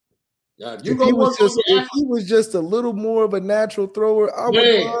 Now, if he was just a little more of a natural thrower, I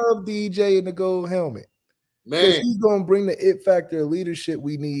would love DJ in the gold helmet. Man, he's gonna bring the it factor of leadership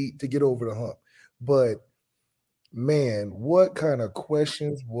we need to get over the hump. But man, what kind of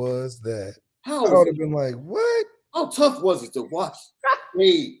questions was that? I would have been like, what? How tough was it to watch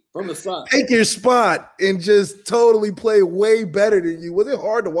Cade from the side take your spot and just totally play way better than you? Was it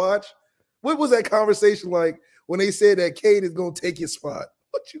hard to watch? What was that conversation like when they said that Cade is gonna take your spot?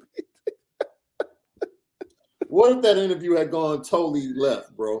 What you What if that interview had gone totally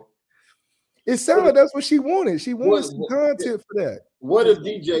left, bro? It sounded like that's what she wanted. She wanted some content for that. What if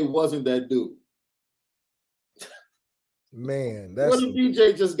DJ wasn't that dude? Man, what if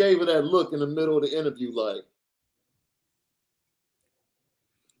DJ just gave her that look in the middle of the interview, like?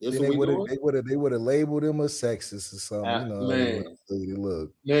 They would have labeled him a sexist or something.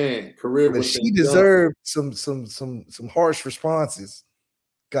 Man, career. But she deserved some harsh responses.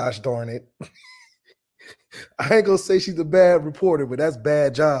 Gosh darn it! I ain't gonna say she's a bad reporter, but that's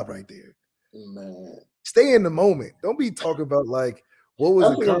bad job right there. Man, stay in the moment. Don't be talking about like what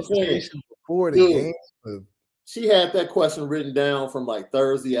was the conversation before the game. She had that question written down from like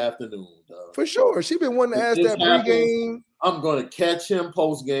Thursday afternoon. For sure, she been wanting to ask that pregame. I'm going to catch him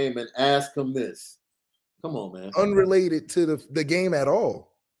post game and ask him this. Come on, man. Unrelated to the game at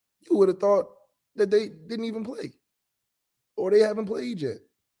all. You would have thought that they didn't even play or they haven't played yet.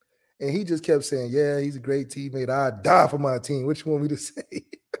 And he just kept saying, yeah, he's a great teammate. I'd die for my team. What you want me to say?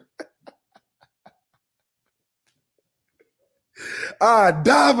 I'd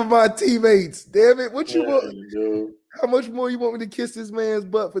die for my teammates. Damn it. What you want? Dude. How much more you want me to kiss this man's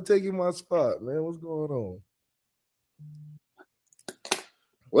butt for taking my spot, man? What's going on?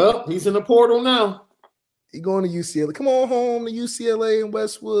 Well, he's in the portal now. He going to UCLA. Come on home to UCLA and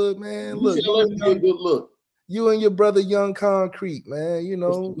Westwood, man. Look, UCLA would be a good look. You and your brother, Young Concrete, man. You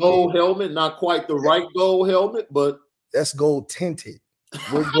know, gold helmet, not quite the right gold helmet, but that's gold tinted.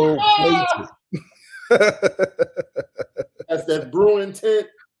 We're gold plated. That's that Bruin tint.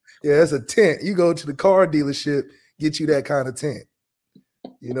 Yeah, that's a tint. You go to the car dealership, get you that kind of tint.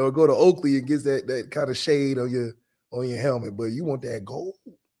 You know, go to Oakley and get that kind of shade on your helmet, but you want that gold.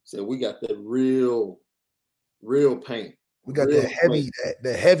 So we got that real paint. We got that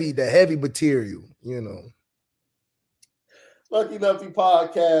heavy material, you know. Lucky Lefty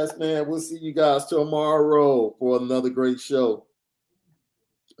podcast, man. We'll see you guys tomorrow for another great show.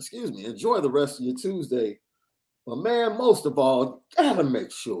 Excuse me. Enjoy the rest of your Tuesday. But man, most of all, gotta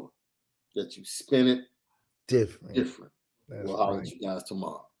make sure that you spin it different. We'll holler at you guys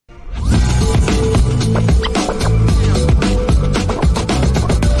tomorrow.